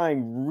were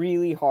trying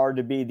really hard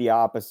to be the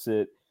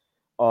opposite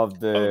of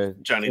the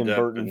Johnny Tim Depp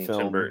Burton and film.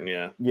 Tim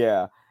Burton,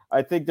 yeah.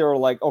 I think they were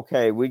like,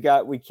 okay, we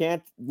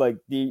can't, like,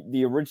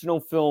 the original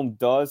film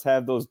does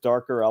have those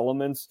darker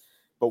elements,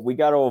 but we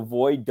got to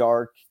avoid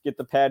dark, get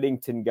the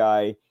Paddington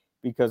guy,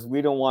 because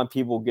we don't want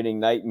people getting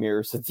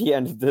nightmares at the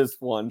end of this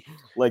one,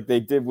 like they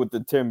did with the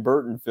Tim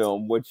Burton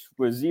film, which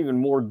was even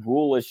more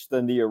ghoulish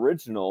than the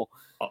original.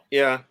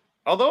 Yeah.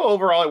 Although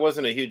overall I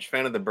wasn't a huge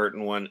fan of the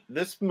Burton one,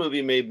 this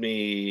movie made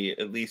me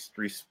at least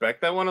respect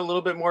that one a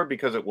little bit more,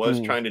 because it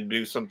was trying to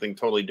do something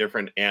totally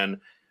different and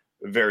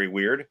very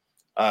weird.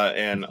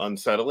 And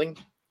unsettling,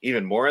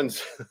 even more,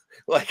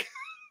 like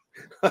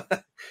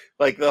the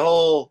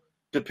whole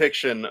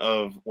depiction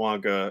of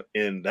Wonka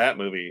in that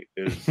movie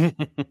is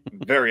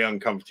very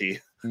uncomfy.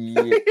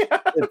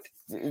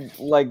 It's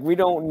like we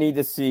don't need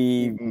to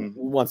see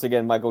once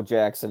again Michael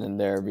Jackson in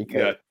there,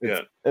 because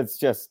it's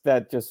just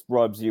that just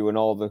rubs you in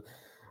all the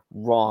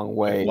wrong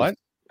ways. What?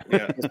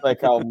 Yeah, it's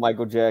like how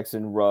Michael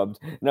Jackson rubbed.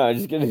 No, I'm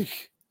just kidding.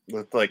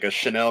 With like a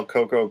Chanel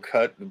Cocoa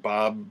cut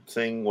bob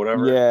thing,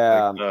 whatever.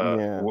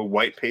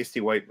 White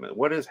pasty white.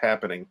 What is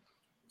happening?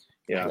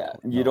 Yeah.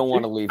 You don't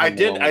want to leave. I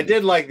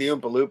did like the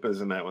Oompa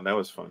Loompas in that one. That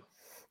was fun.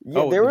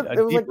 Yeah, there was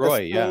like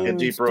Roy,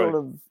 Deep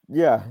Roy.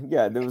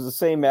 There was the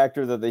same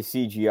actor that they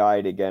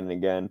CGI'd again and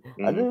again.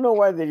 Mm-hmm. I don't know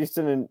why they just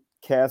didn't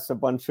cast a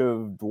bunch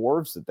of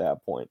dwarves at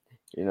that point.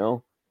 Huh?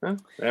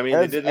 I mean,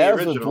 they did the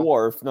original. A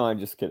dwarf. No, I'm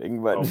just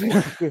kidding. But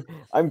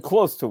I'm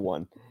close to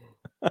one.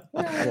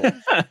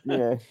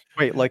 Yeah.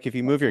 Wait, like if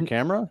you move your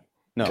camera?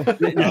 No.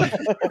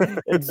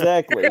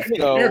 Exactly.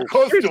 So You're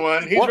close to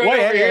one. He's right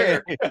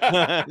over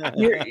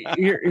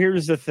here.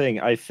 Here's the thing.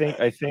 I think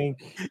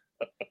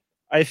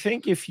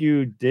if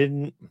you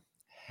didn't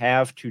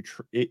have to,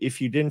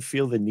 if you didn't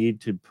feel the need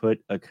to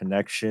put a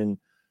connection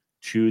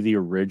to the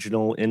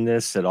original in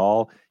this at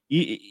all,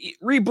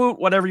 reboot,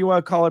 whatever you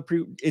want to call it,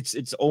 it's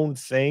its own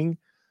thing.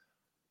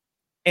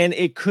 And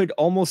it could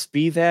almost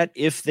be that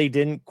if they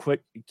didn't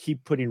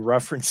keep putting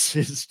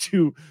references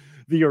to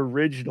the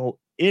original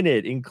in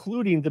it,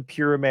 including the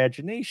Pure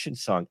Imagination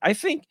song. I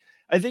think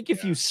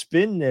if you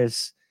spin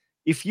this,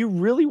 if you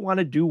really want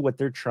to do what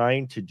they're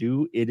trying to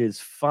do, it is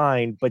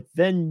fine, but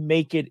then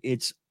make it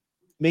its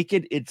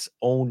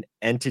own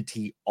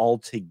entity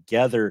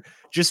altogether,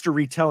 just a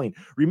retelling.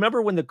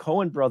 Remember when the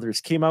Coen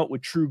brothers came out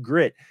with True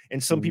Grit,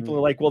 and some people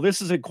are like, well,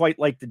 this isn't quite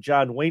like the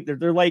John Wayne.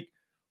 They're like,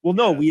 well,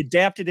 no, we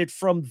adapted it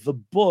from the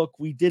book.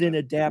 We didn't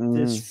adapt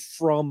this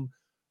from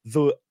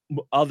the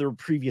other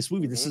previous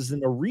movie. This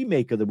isn't a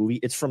remake of the movie.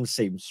 It's from the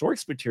same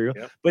source material,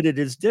 but it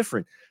is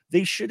different.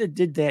 They should have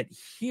did that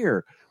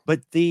here,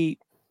 but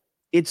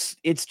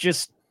it's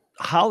just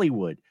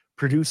Hollywood.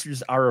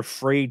 Producers are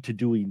afraid to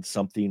doing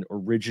something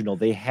original.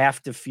 They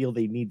have to feel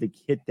they need to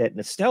hit that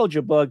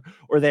nostalgia bug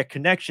or that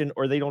connection,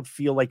 or they don't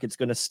feel like it's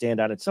going to stand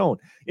on its own.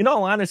 In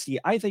all honesty,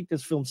 I think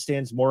this film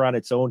stands more on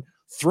its own.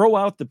 Throw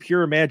out the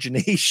Pure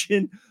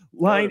Imagination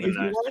line if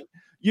you want.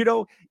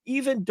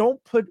 Even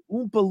don't put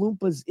Oompa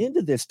Loompas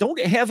into this. Don't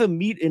have him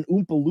meet an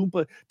Oompa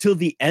Loompa till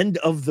the end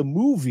of the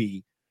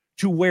movie,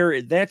 to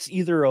where that's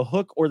either a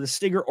hook or the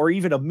stinger or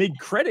even a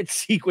mid-credit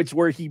sequence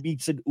where he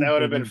meets an Oompa That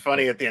would have been Loompa.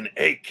 funny at the end.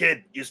 Hey,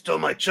 kid, you stole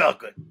my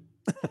chocolate.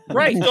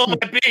 Right. You stole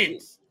my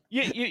beans.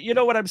 You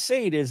know what I'm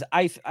saying is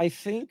I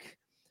think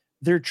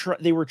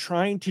they were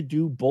trying to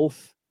do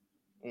both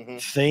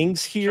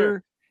things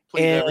here.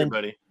 Please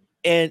everybody.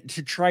 And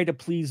to try to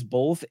please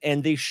both,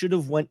 and they should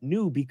have went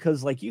new,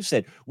 because like you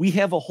said, we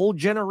have a whole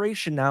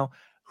generation now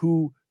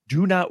who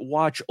do not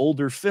watch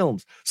older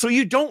films. So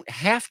you don't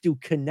have to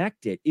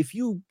connect it. If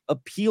you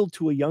appeal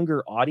to a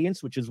younger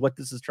audience, which is what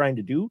this is trying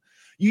to do,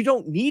 you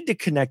don't need to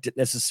connect it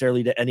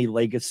necessarily to any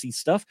legacy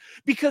stuff,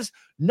 because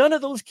none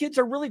of those kids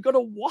are really going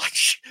to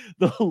watch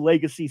the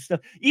legacy stuff,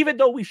 even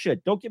though we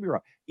should. Don't get me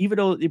wrong, even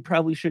though they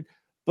probably should.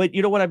 But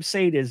you know what I'm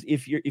saying is,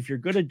 if you're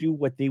going to do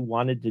what they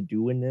wanted to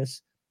do in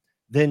this,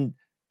 then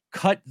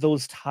cut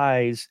those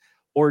ties,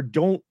 or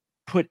don't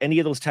put any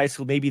of those ties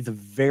till maybe the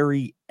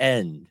very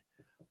end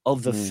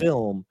of the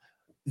film.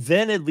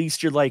 Then at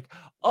least you're like,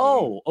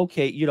 oh,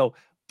 okay,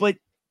 but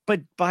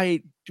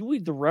by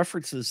doing the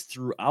references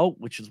throughout,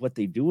 which is what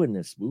they do in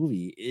this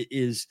movie,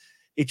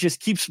 it just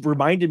keeps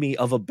reminding me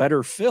of a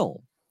better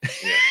film.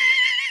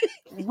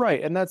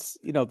 Right. And that's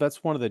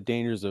one of the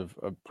dangers of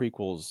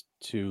prequels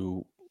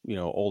to,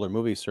 older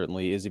movies,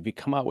 certainly, is if you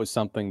come out with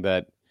something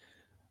that,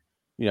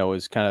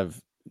 is kind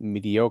of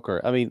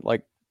mediocre. I mean,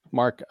 like,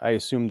 Mark, I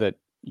assume that,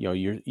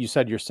 you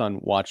said your son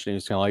watched it and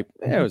he's kind of like,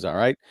 it was all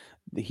right.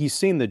 He's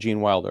seen the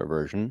Gene Wilder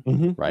version,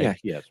 right? Yeah,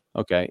 yes.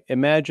 Okay.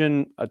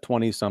 Imagine a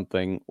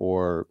 20-something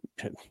or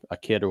a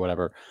kid or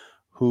whatever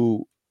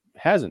who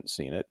hasn't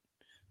seen it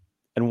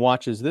and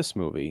watches this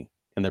movie,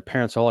 and their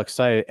parents are all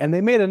excited and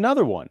they made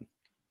another one.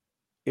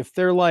 If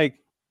they're like,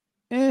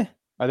 are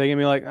they gonna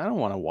be like, I don't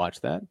want to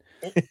watch that?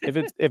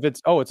 if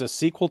it's a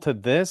sequel to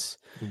this,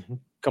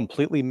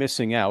 completely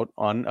missing out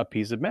on a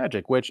piece of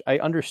magic, which I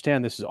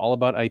understand this is all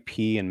about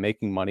IP and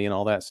making money and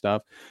all that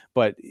stuff.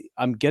 But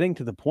I'm getting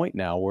to the point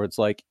now where it's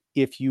like,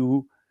 if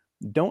you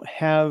don't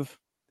have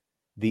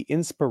the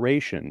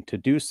inspiration to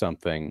do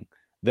something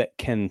that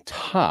can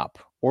top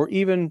or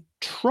even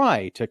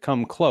try to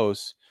come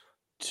close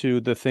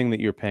to the thing that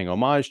you're paying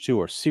homage to,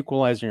 or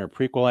sequelizing or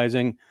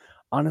prequelizing,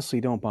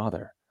 honestly, don't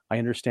bother. I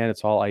understand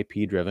it's all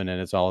IP driven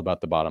and it's all about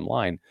the bottom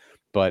line,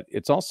 but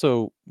it's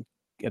also,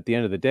 at the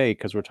end of the day,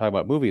 because we're talking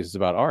about movies, it's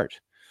about art.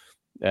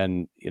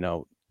 And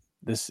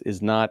this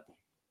is not,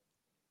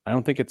 I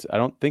don't think it's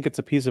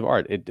a piece of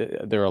art.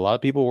 There are a lot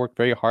of people who work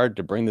very hard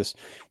to bring this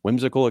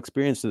whimsical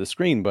experience to the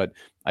screen, but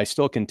I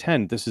still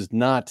contend this is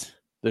not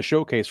the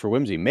showcase for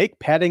whimsy. Make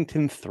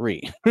Paddington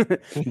 3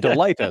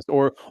 delight us,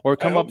 or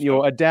come up,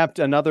 adapt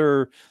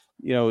another,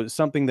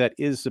 something that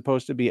is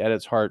supposed to be at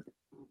its heart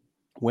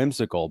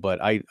whimsical,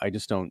 but I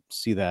just don't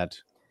see that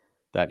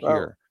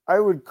here. I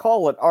would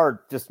call it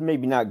art, just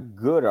maybe not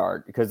good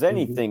art, because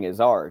anything is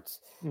art.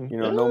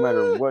 No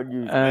matter what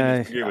you. I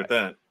disagree with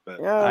that.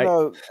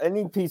 But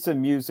any piece of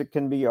music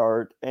can be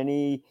art.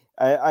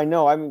 I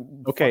know.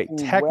 I'm okay.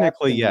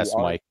 Technically, yes,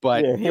 Mike,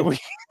 but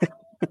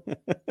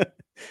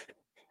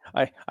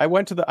I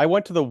went to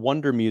the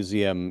Wonder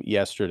Museum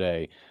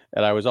yesterday,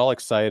 and I was all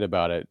excited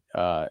about it.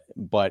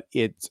 But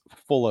it's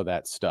full of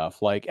that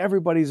stuff. Like,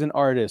 everybody's an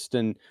artist,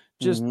 and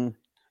just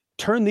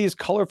turn these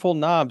colorful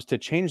knobs to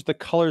change the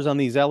colors on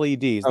these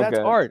LEDs. That's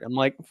art. I'm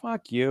like,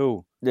 fuck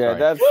you. Yeah,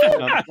 that's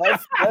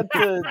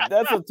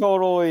a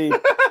totally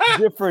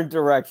different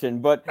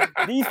direction. But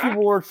these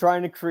people were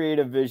trying to create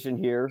a vision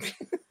here.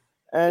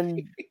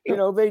 And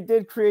they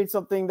did create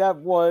something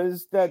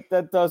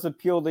that does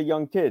appeal to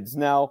young kids.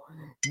 Now,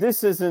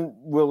 this isn't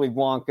Willy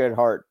Wonka at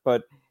heart,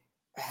 but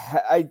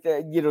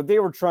they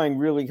were trying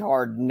really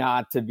hard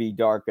not to be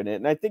dark in it,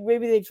 and I think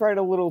maybe they tried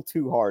a little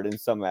too hard in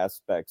some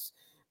aspects.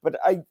 But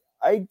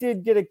I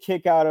did get a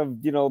kick out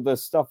of the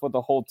stuff with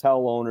the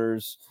hotel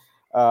owners.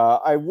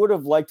 I would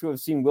have liked to have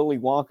seen Willy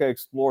Wonka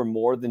explore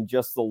more than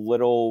just the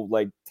little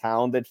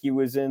town that he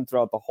was in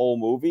throughout the whole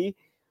movie,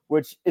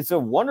 which it's a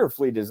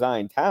wonderfully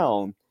designed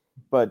town,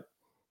 but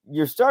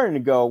you're starting to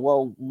go,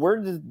 well,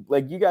 where does,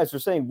 you guys are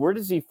saying, where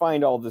does he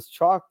find all this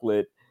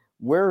chocolate?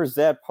 Where is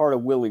that part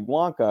of Willy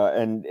Wonka?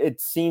 And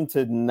it seemed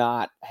to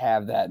not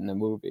have that in the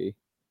movie.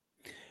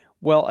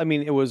 Well, I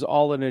mean, it was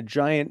all in a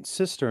giant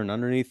cistern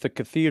underneath the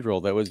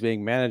cathedral that was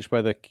being managed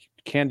by the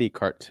candy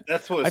cart.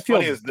 That's what's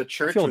funny is the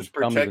church was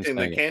protecting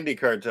the candy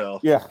cartel.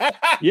 Yeah.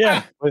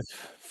 Yeah. With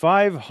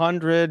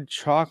 500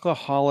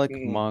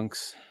 chocoholic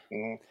monks.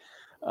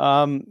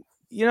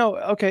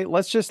 Okay,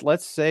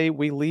 let's say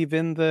we leave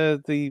in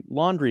the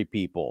laundry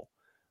people.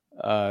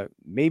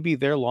 Maybe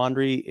their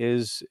laundry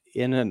is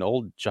in an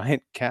old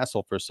giant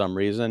castle for some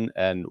reason,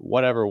 and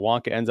whatever,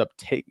 Wonka ends up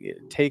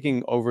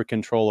taking over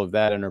control of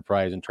that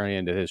enterprise and turning it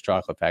into his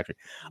chocolate factory.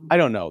 I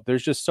don't know.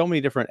 There's just so many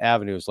different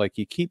avenues.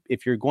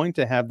 If you're going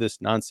to have this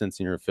nonsense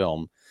in your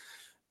film,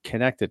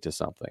 connect it to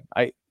something.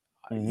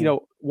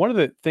 One of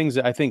the things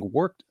that I think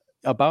worked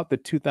about the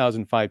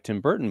 2005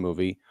 Tim Burton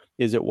movie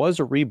is it was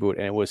a reboot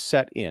and it was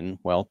set in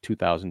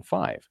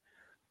 2005.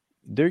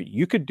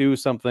 You could do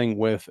something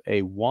with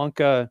a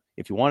Wonka,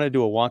 if you want to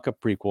do a Wonka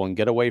prequel and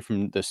get away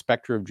from the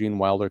specter of Gene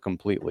Wilder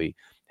completely,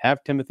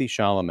 have Timothée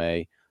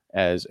Chalamet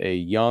as a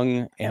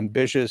young,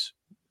 ambitious,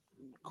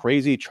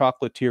 crazy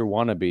chocolatier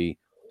wannabe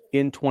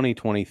in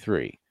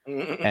 2023.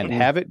 And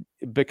have it,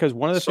 because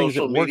one of the things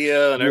that social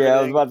media and everything. Yeah,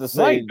 I was about to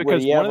say, right,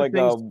 because you have one of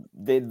the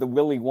things, the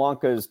Willy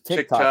Wonka's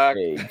TikTok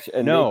page.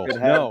 And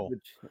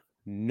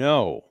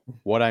no.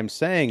 What I'm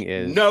saying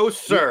is, no,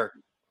 sir.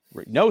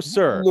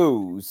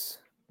 Lose.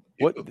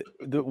 What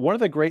one of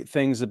the great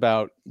things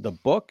about the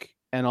book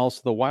and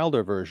also the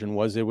Wilder version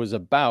was it was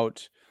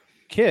about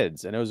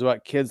kids, and it was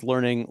about kids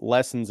learning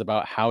lessons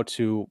about how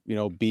to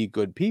be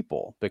good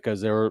people,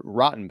 because they were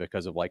rotten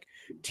because of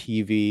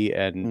TV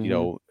and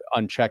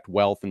unchecked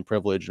wealth and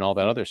privilege and all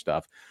that other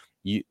stuff.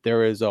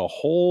 There is a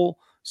whole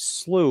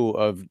slew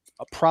of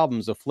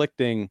problems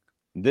afflicting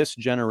this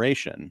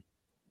generation,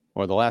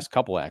 or the last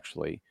couple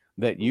actually,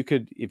 that you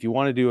could, if you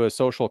want to do a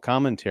social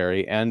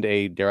commentary and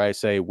a, dare I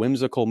say,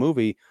 whimsical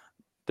movie,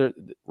 the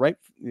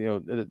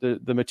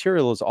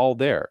material is all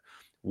there.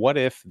 What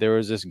if there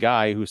was this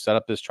guy who set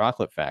up this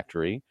chocolate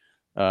factory,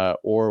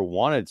 or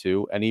wanted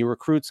to, and he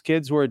recruits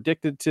kids who are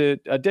addicted to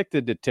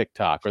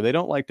TikTok, or they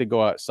don't like to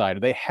go outside, or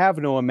they have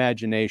no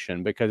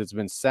imagination because it's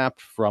been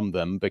sapped from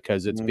them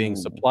because it's being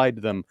supplied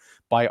to them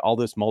by all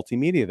this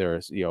multimedia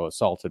they're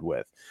assaulted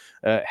with.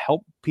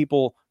 Help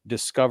people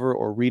discover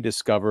or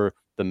rediscover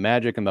the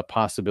magic and the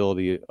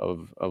possibility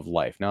of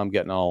life. Now I'm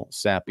getting all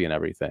sappy and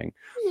everything,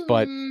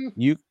 but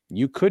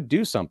you could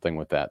do something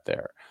with that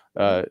there.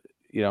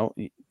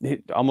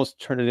 It almost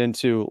turn it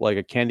into like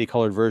a candy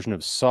colored version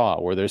of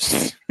Saw, where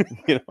there's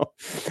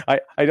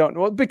I don't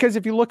know, because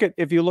if you look at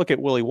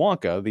Willy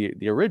Wonka,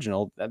 the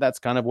original, that's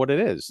kind of what it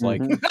is.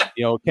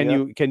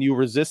 Can you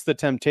resist the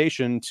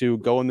temptation to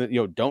go in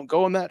the don't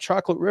go in that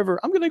chocolate river?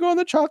 I'm gonna go in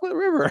the chocolate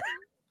river.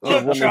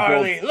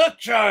 Look,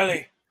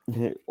 Charlie.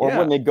 Or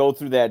when they go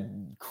through that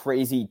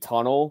crazy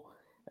tunnel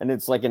and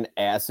it's like an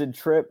acid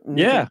trip.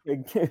 Yeah.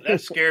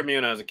 That scared me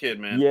when I was a kid,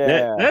 man.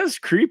 Yeah. That was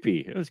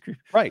creepy. It was creepy.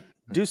 Right.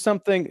 Do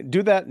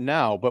that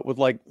now, but with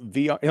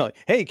VR.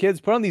 Hey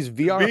kids, put on these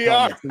VR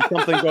helmets and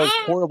something goes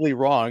horribly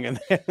wrong, and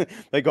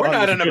they go. We're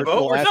not in a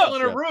boat. We're still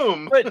in a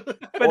room. But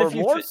or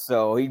more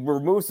so, he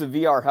removes the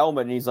VR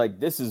helmet and he's like,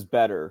 "This is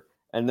better,"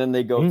 and then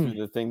they go through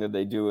the thing that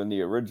they do in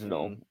the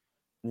original.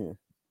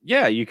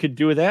 Yeah, you could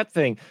do that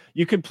thing.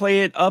 You could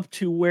play it up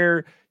to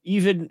where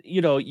even,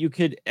 you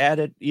could add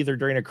it either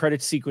during a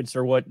credit sequence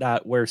or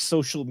whatnot, where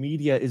social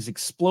media is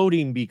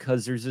exploding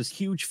because there's this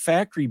huge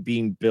factory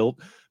being built,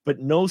 but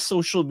no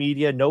social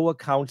media, no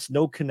accounts,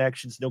 no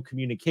connections, no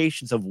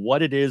communications of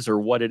what it is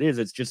or what it is.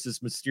 It's just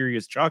this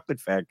mysterious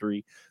chocolate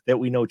factory that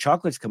we know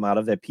chocolates come out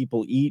of that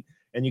people eat.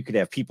 And you could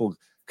have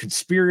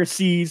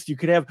conspiracies, you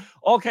could have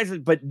all kinds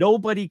of, but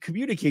nobody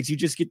communicates. You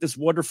just get this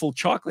wonderful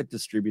chocolate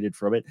distributed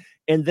from it.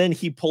 And then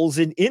he pulls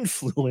in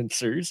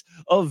influencers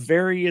of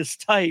various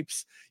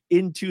types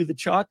into the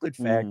chocolate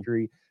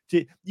factory.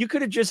 You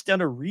could have just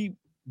done a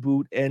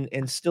reboot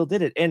and still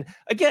did it. And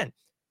again,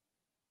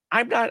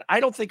 I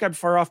don't think I'm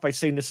far off by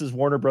saying this is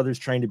Warner Brothers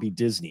trying to be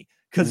Disney,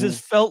 because this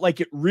felt like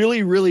it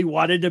really, really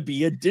wanted to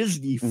be a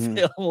Disney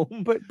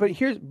film. But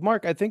here's,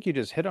 Mark, I think you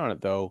just hit on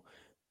it though.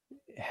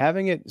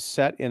 Having it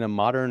set in a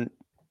modern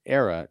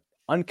era,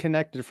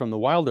 unconnected from the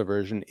Wilder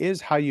version,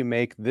 is how you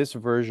make this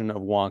version of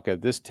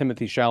Wonka, this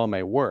Timothée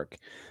Chalamet, work,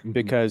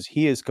 because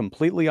he is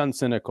completely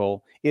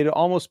uncynical. It'd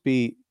almost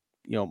be,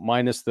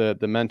 minus the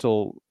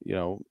mental,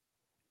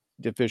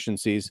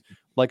 deficiencies,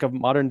 like a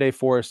modern day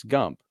Forrest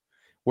Gump,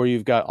 where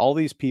you've got all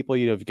these people.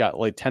 You've got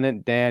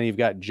Lieutenant Dan, you've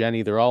got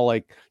Jenny. They're all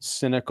like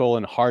cynical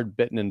and hard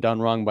bitten and done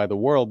wrong by the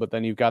world. But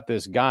then you've got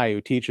this guy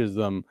who teaches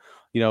them,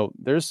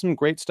 there's some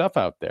great stuff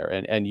out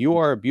there, and you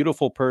are a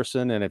beautiful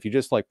person. And if you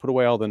just like put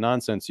away all the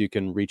nonsense, you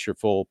can reach your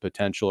full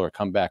potential or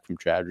come back from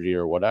tragedy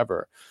or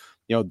whatever.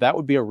 That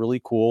would be a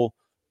really cool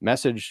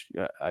message.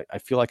 I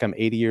feel like I'm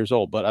 80 years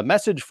old, but a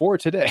message for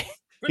today.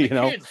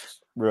 Kids.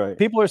 Right.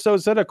 People are so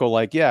cynical.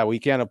 Like, yeah, we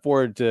can't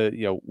afford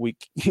to.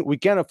 We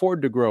can't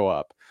afford to grow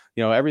up.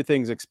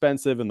 Everything's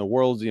expensive, and the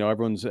world's.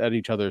 Everyone's at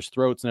each other's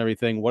throats and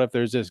everything. What if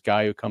there's this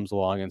guy who comes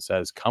along and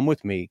says, "Come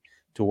with me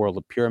to a world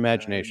of pure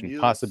imagination,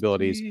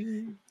 possibilities,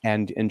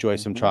 and enjoy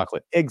some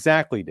chocolate."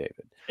 Exactly,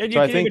 David. And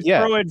So you can even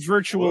throw in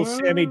virtual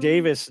Sammy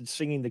Davis and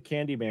singing the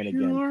Candyman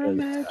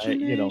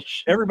again.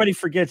 Everybody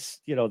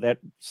forgets, that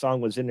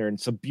song was in there, and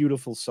it's a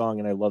beautiful song,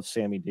 and I love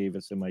Sammy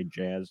Davis and my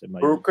jazz and my.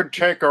 Who could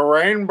take a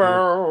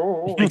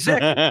rainbow?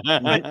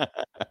 Exactly.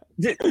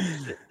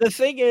 The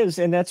thing is,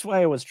 and that's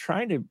why I was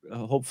trying to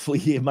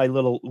hopefully in my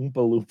little Oompa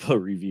Loompa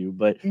review,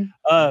 but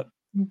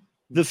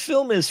the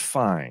film is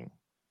fine.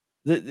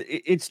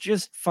 It's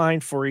just fine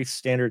for a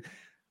standard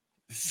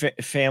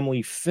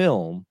family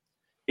film.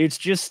 It's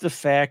just the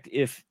fact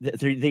if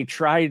they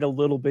tried a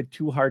little bit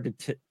too hard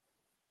to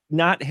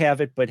not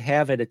have it, but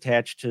have it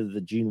attached to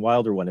the Gene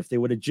Wilder one. If they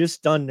would have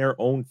just done their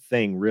own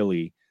thing,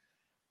 really,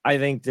 I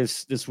think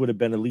this would have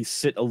been at least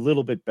sit a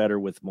little bit better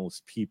with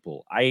most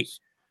people.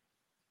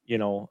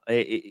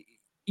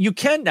 You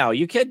can now.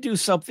 You can do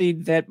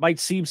something that might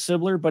seem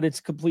similar, but it's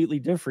completely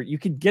different. You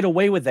can get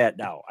away with that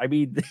now. I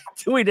mean,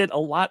 doing it a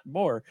lot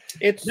more.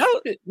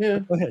 Yeah.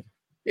 Go ahead.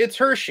 It's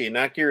Hershey,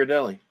 not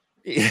Ghirardelli.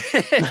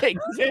 Exactly.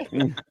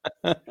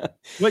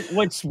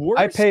 What's worse?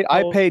 I paid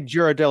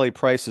Ghirardelli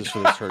prices for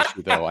this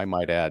Hershey, though. I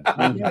might add.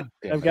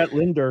 I've got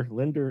Linder.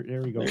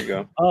 There we go. There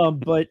you go.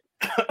 But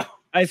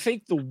I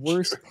think the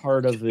worst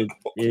part of it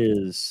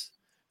is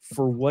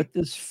for what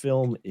this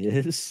film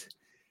is.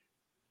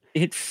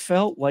 It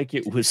felt like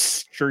it was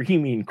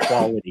streaming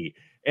quality,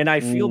 and I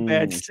feel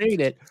bad saying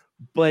it,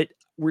 but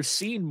we're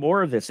seeing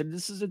more of this, and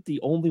this isn't the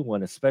only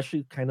one,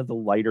 especially kind of the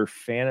lighter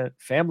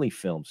family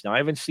films. Now, I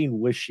haven't seen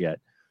Wish yet,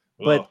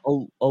 but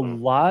a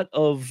lot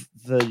of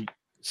the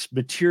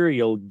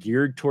material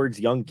geared towards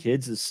young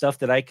kids is stuff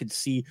that I could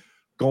see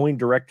going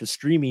direct to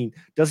streaming.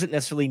 Doesn't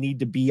necessarily need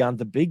to be on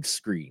the big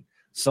screen.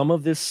 Some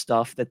of this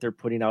stuff that they're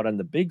putting out on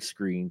the big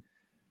screen,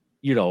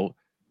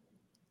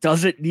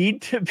 does it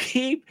need to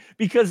be?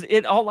 Because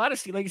in all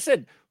honesty, like I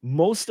said,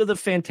 most of the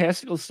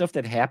fantastical stuff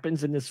that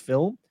happens in this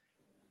film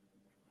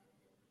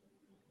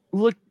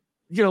would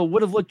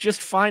have looked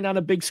just fine on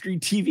a big screen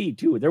TV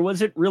too. There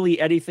wasn't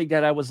really anything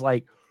that I was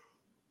like,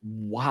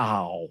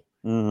 wow,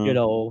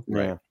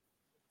 right.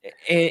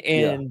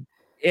 And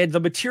the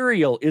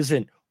material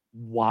isn't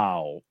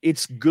wow.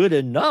 It's good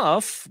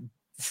enough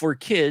for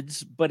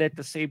kids, but at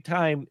the same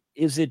time,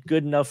 is it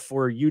good enough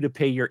for you to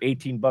pay your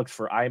 $18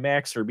 for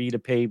IMAX or me to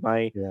pay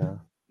my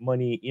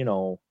money?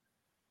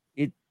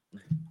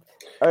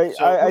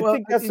 I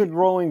think that's a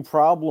growing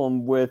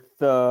problem with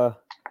the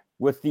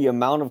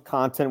amount of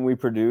content we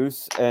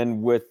produce,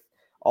 and with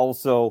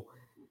also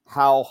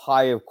how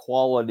high of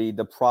quality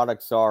the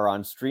products are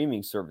on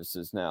streaming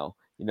services now.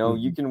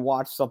 You can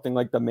watch something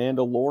like The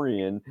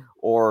Mandalorian,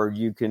 or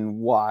you can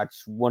watch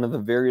one of the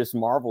various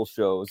Marvel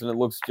shows, and it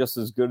looks just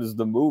as good as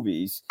the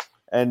movies.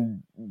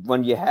 And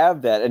when you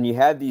have that, and you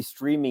have these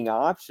streaming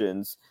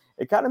options,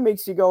 it kind of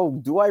makes you go,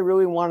 do I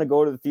really want to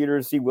go to the theater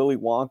to see Willy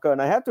Wonka? And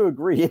I have to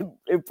agree,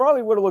 it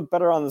probably would have looked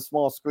better on the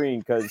small screen,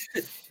 because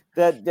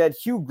that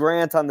Hugh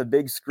Grant on the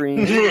big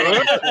screen,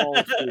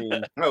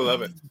 I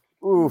love it.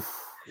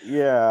 Oof.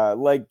 Yeah,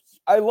 like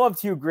I loved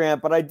Hugh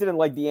Grant, but I didn't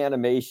like the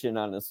animation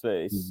on his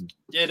face.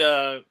 Did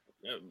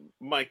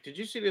Mike, did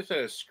you see this at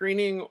a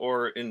screening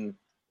or in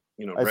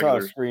I saw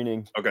a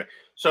screening. Okay.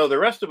 So the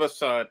rest of us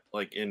saw it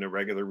like in a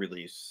regular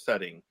release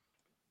setting.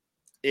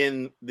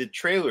 In the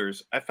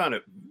trailers, I found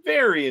it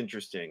very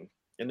interesting,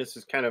 and this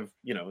is kind of,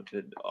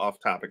 off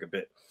topic a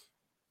bit.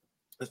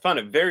 I found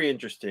it very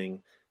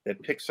interesting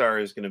that Pixar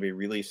is going to be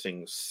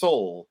releasing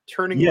Soul,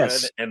 Turning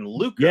Red, and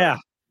Luca. Yeah.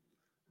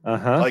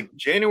 Like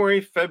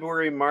January,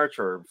 February, March,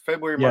 or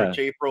February, March,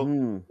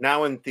 April,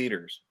 now in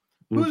theaters.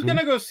 Who's going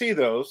to go see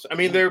those? I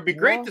mean, they would be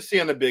great to see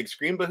on the big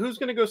screen, but who's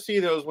going to go see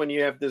those when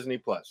you have Disney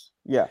Plus?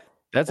 Yeah.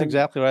 That's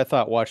exactly what I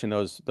thought watching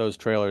those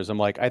trailers. I'm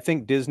like, I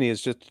think Disney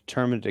is just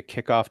determined to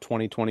kick off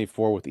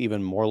 2024 with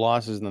even more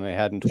losses than they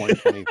had in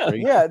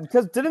 2023. Yeah,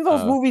 because didn't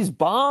those movies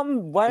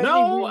bomb?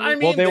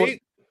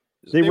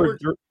 They were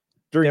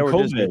during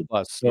COVID, Disney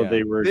Plus, so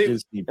they were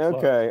Disney Plus.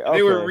 Okay.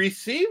 They were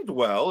received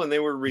well, and they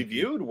were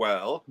reviewed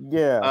well.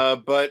 Yeah.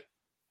 But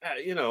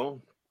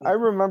I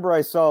remember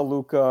I saw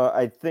Luca.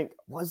 I think,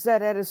 was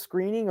that at a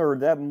screening, or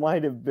that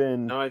might have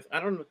been? No, I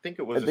don't think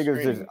it was.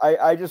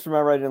 I just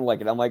remember I didn't like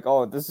it. I'm like,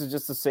 oh, this is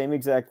just the same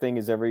exact thing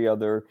as every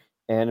other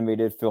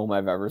animated film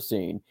I've ever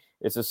seen.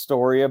 It's a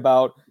story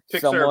about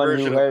Pixar someone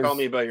version who has of Call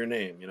Me by Your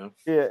Name, you know.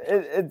 Yeah,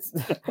 it's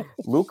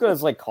Luca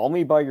is like, call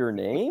me by your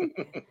name.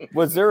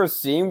 Was there a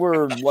scene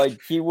where like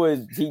there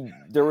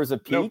was a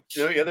peach?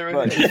 No, yeah, there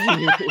But-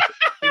 was.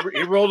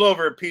 He rolled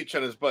over a peach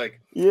on his bike.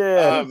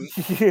 Yeah.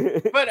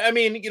 But I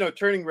mean, you know,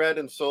 Turning Red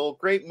and Soul,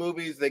 great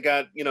movies. They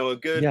got, you know, a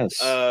good Yes.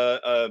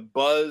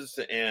 buzz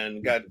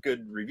and got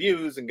good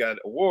reviews and got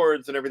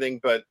awards and everything.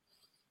 But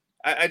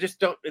I just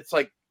don't. It's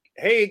like,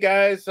 hey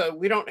guys,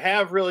 we don't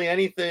have really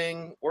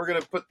anything. We're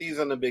gonna put these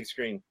on the big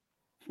screen.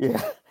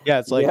 Yeah,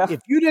 it's like if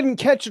you didn't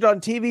catch it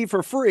on TV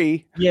for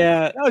free,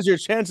 yeah, that was your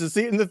chance to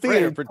see it in the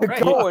theater.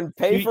 Go and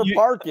pay for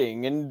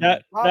parking and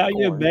now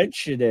you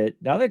mention it.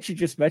 Now that you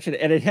just mentioned it,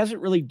 and it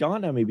hasn't really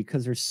dawned on me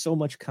because there's so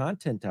much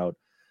content out.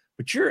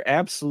 But you're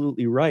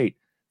absolutely right.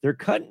 They're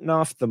cutting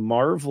off the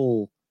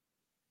Marvel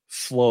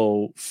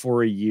flow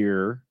for a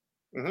year.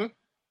 I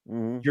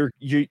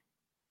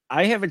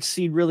haven't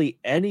seen really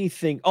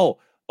anything. Oh,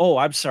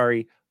 I'm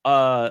sorry.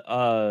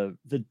 The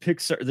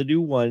Pixar, the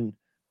new one.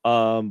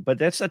 But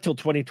that's not till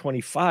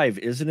 2025,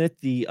 isn't it?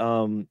 The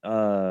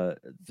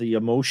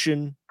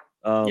emotion.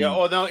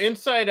 No,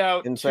 Inside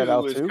Out 2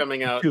 is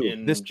coming out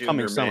in this June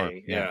coming or summer.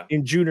 May. Yeah,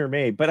 in June or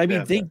May. But I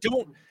mean, they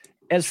don't.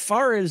 As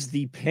far as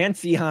the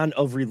pantheon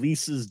of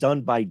releases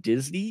done by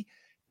Disney,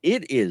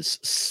 it is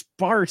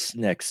sparse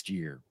next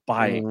year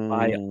by a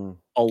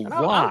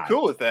lot. I'm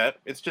cool with that.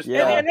 It's just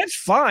and that's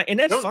fine,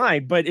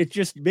 fine. But it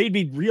just made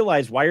me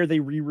realize, why are they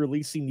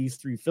re-releasing these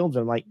 3 films?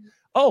 And I'm like,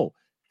 oh,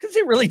 because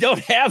they really don't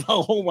have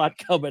a whole lot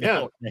coming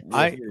out.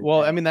 I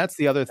mean, that's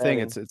the other thing.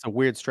 It's a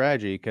weird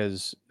strategy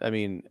because, I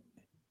mean,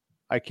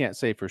 I can't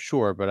say for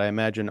sure, but I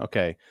imagine,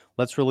 okay,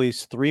 let's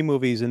release 3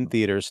 movies in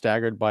theaters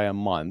staggered by a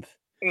month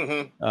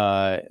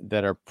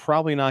that are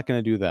probably not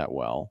going to do that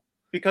well.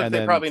 Because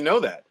they probably know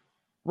that.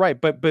 Right,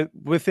 but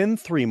within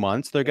 3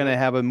 months, they're going to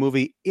have a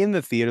movie in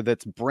the theater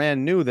that's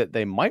brand new that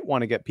they might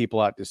want to get people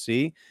out to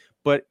see.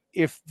 But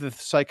if the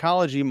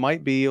psychology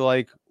might be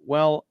like,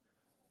 well,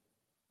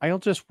 I'll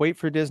just wait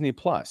for Disney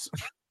Plus.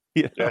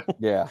 You know?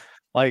 Yeah.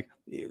 Like,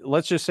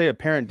 let's just say a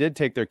parent did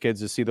take their kids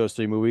to see those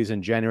 3 movies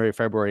in January,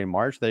 February, and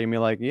March. They'd be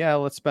like, yeah,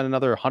 let's spend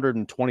another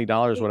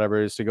 $120, whatever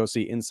it is, to go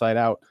see Inside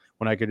Out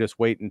when I could just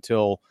wait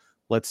until,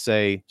 let's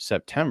say,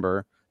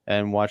 September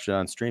and watch it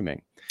on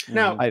streaming.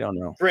 Now, I don't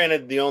know.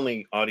 Granted, the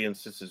only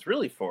audience this is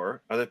really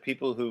for are the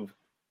people who've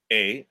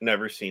A,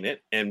 never seen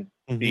it, and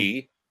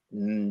B,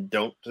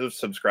 don't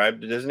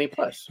subscribe to Disney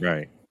Plus.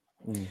 Right.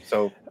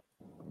 So,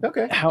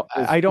 okay.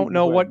 I don't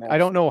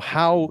know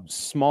how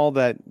small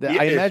that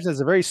I imagine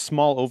there's a very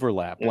small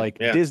overlap.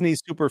 Disney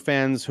super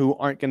fans who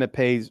aren't going to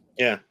pay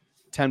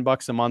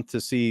 $10 a month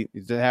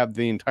to have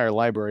the entire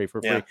library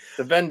for free.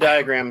 The Venn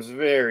diagram is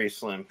very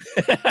slim.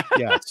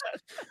 Yes.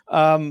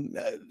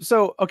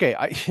 So okay,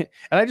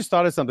 I just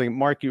thought of something.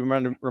 Mark, you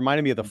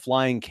reminded me of the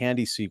flying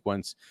candy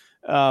sequence.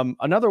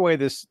 Another way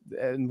this,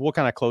 and we'll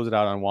kind of close it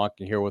out on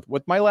Wonka here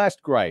with my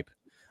last gripe,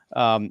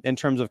 in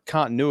terms of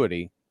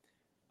continuity.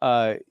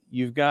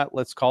 You've got,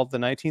 let's call it the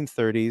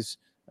 1930s,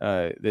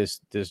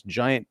 this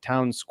giant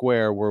town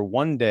square where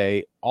one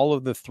day all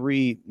of the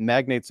 3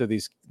 magnates of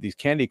these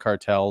candy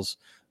cartels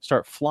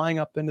start flying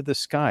up into the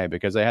sky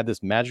because they had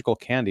this magical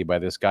candy by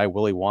this guy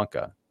Willy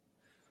Wonka.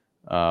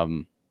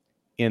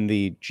 In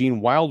the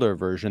Gene Wilder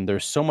version,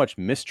 there's so much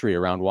mystery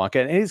around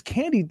Wonka, and his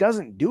candy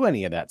doesn't do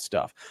any of that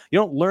stuff. You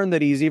don't learn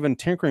that he's even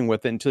tinkering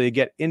with it until you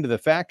get into the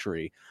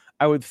factory.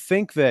 I would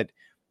think that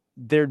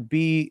there'd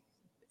be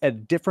a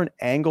different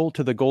angle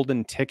to the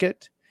golden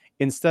ticket.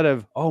 Instead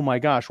of, oh my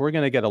gosh, we're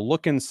going to get a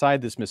look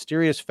inside this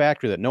mysterious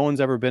factory that no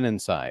one's ever been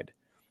inside.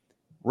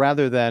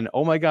 Rather than,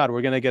 oh my God,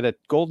 we're going to get a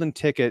golden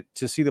ticket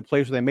to see the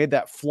place where they made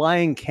that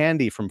flying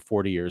candy from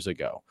 40 years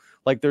ago.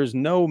 Like, there's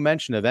no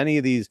mention of any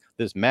of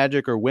this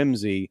magic or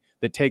whimsy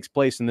that takes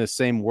place in this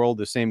same world,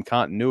 the same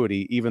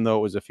continuity, even though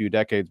it was a few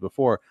decades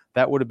before.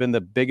 That would have been the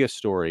biggest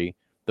story,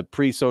 the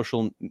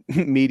pre-social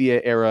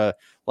media era,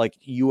 like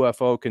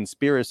UFO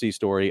conspiracy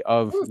story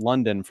of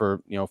London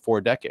for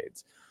 4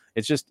 decades.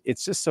 It's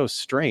just so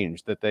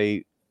strange that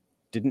they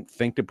didn't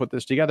think to put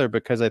this together,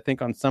 because I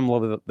think on some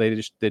level they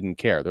just didn't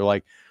care. They're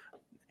like,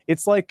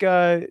 it's like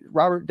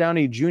Robert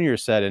Downey Jr.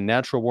 said in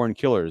Natural Born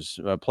Killers,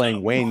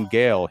 playing Wayne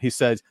Gale. He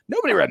says,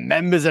 nobody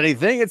remembers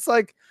anything. It's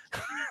like,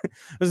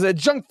 this is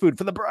junk food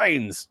for the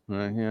brains.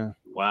 Yeah.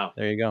 Wow.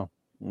 There you go.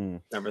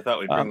 Never thought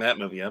we'd bring that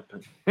movie up.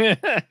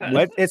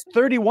 But it's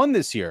 31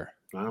 this year.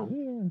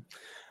 Wow.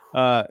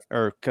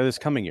 Or this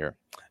coming year.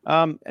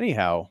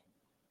 Anyhow,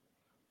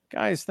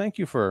 guys, thank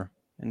you for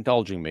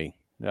indulging me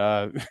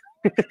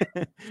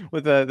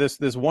with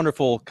this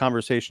wonderful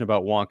conversation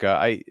about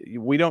Wonka.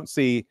 We don't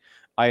see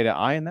eye to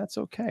eye, and that's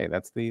okay.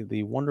 That's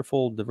the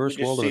wonderful diverse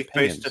world of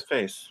opinions. Face to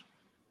face.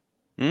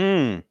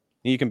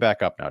 You can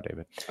back up now,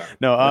 David. Sorry.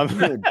 No,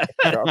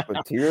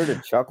 Chocolatier to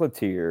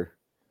chocolatier.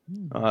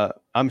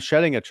 I'm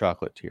shedding a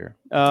chocolate tear.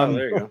 Oh,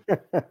 there you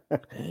go.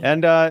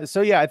 And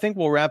so, yeah, I think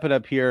we'll wrap it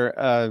up here.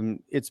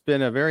 It's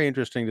been a very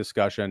interesting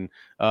discussion.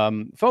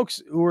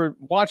 Folks who are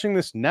watching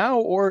this now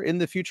or in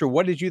the future,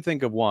 what did you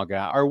think of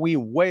Wonka? Are we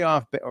way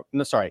off?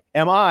 No, sorry.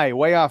 Am I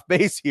way off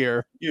base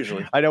here?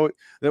 Usually. I know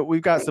that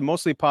we've got some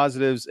mostly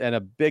positives and a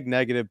big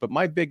negative, but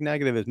my big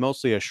negative is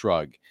mostly a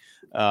shrug.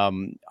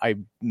 I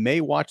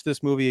may watch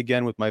this movie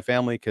again with my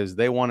family because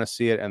they want to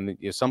see it, and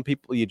some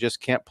people you just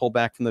can't pull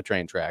back from the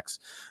train tracks.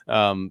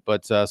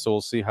 But so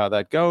we'll see how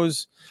that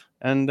goes.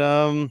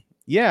 And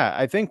yeah,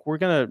 I think we're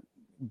gonna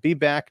be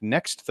back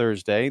next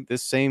Thursday,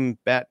 this same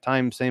bat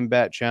time, same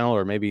bat channel,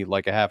 or maybe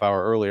like a half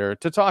hour earlier,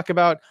 to talk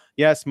about.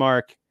 Yes,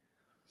 Mark.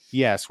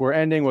 Yes, we're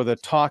ending with a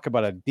talk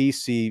about a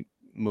DC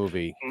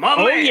movie. My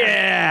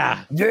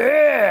man.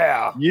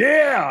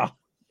 Yeah.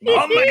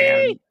 My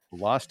man.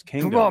 Lost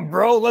Kingdom. Come on,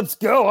 bro. Let's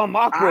go. I'm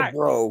Aqua,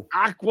 bro.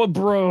 Aqua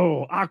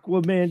Bro.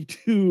 Aquaman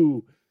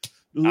 2.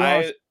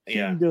 Lost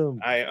Kingdom.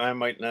 I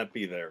might not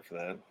be there for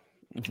that.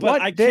 But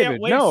What, I David?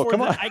 can't wait No, for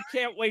come on. I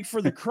can't wait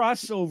for the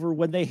crossover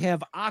when they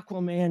have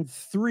Aquaman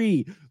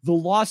 3, The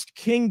Lost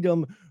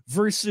Kingdom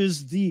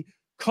versus the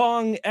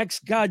Kong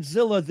X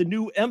Godzilla, the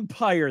new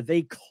Empire.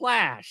 They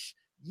clash.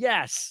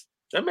 Yes.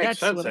 That makes That's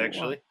sense, what I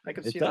actually. want. I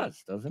can It see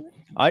does, doesn't it?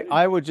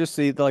 I would just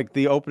see like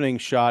the opening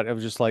shot of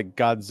just like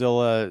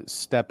Godzilla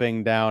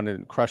stepping down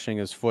and crushing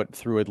his foot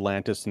through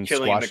Atlantis and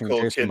Killing squashing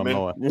Nicole Jason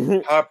Kidman.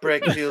 Momoa.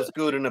 Heartbreak feels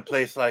good in a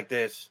place like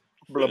this.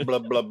 Blah, blah,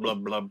 blah, blah,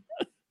 blah.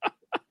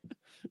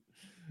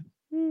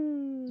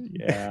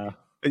 Yeah.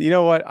 But you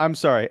know what? I'm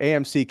sorry.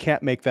 AMC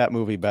can't make that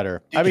movie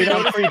better. I mean,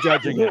 I'm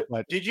prejudging it,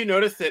 but Did you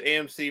notice that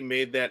AMC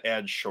made that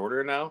ad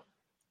shorter now?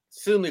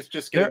 Soon it's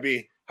just going to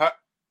be...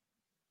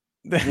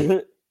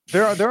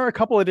 there are a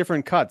couple of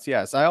different cuts.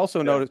 Yes. I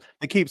also noticed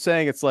they keep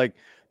saying it's like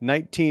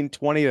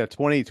 1920 to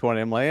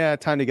 2020. I'm like, yeah,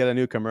 time to get a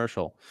new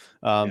commercial.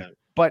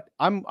 But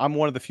I'm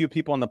one of the few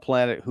people on the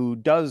planet who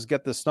does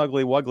get the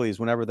snuggly wugglies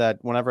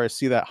whenever I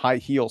see that high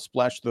heel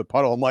splash through the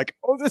puddle. I'm like,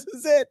 oh, this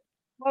is it.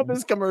 Love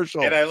this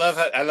commercial. And I love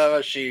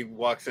how she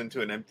walks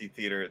into an empty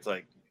theater. It's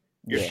like,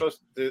 you're supposed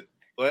to...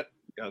 What?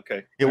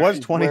 Okay. It was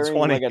She's 2020.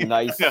 wearing like a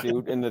nice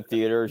suit in the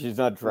theater. She's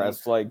not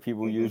dressed like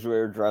people usually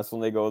are dressed when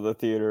they go to the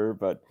theater,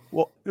 but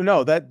Well,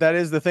 no, that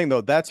is the thing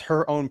though. That's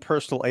her own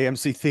personal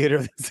AMC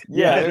theater.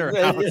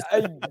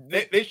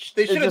 They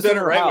should have done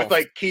it right with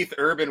like Keith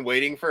Urban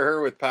waiting for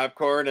her with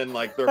popcorn and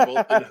like they're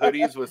both in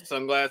hoodies with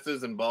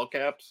sunglasses and ball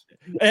caps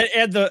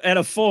and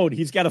a phone.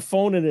 He's got a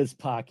phone in his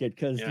pocket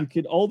because you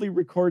can only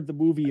record the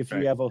movie if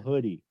you have a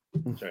hoodie.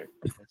 That's right.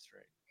 That's right.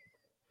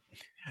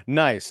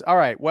 Nice. All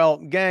right. Well,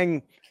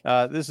 gang,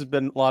 this has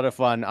been a lot of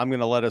fun. I'm going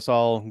to let us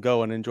all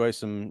go and enjoy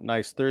some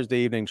nice Thursday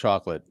evening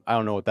chocolate. I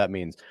don't know what that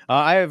means.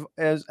 I have,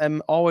 as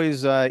am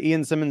always,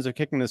 Ian Simmons of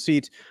Kicking the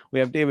Seat. We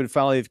have David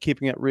Fowley of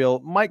Keeping It Real.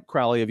 Mike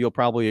Crowley of You'll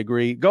Probably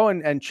Agree. Go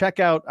and check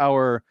out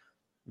our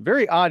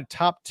very odd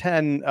top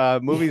 10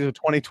 movies of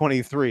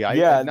 2023. I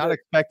had not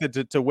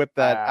expected to whip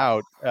that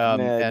out.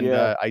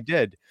 I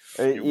did.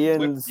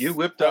 You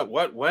whipped out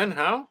what, when,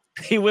 how?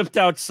 He whipped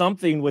out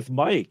something with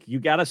Mike. You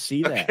got to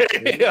see that.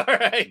 Okay. All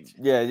right.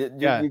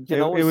 You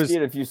can only see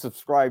it if you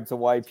subscribe to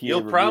YPA.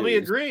 You'll probably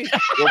agree.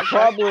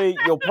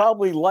 You'll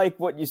probably like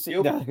what you see.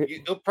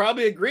 You'll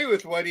probably agree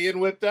with what Ian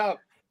whipped out.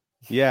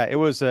 Yeah, it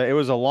was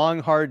a long,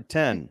 hard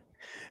 10.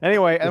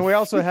 Anyway, and we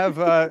also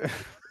have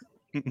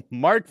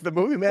Mark, the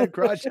Movie Man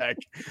Krajek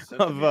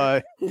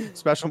of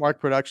Special Mark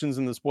Productions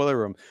in the Spoiler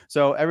Room.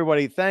 So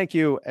everybody, thank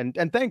you,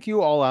 and thank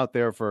you all out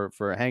there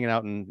for hanging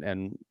out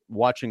and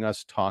watching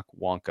us talk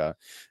Wonka.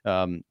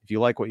 If you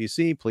like what you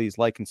see, please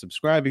like and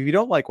subscribe. If you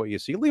don't like what you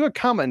see, leave a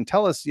comment and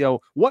tell us,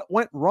 what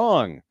went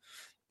wrong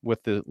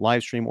with the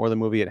live stream or the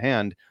movie at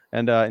hand.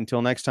 And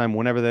until next time,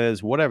 whenever that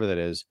is, whatever that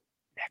is,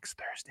 next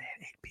Thursday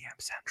at 8 p.m.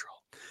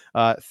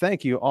 Central.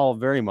 Thank you all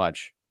very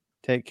much.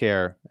 Take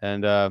care,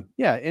 and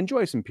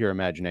enjoy some pure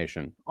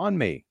imagination on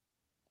me.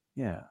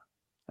 Yeah,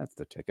 that's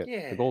the ticket,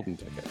 the golden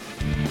ticket.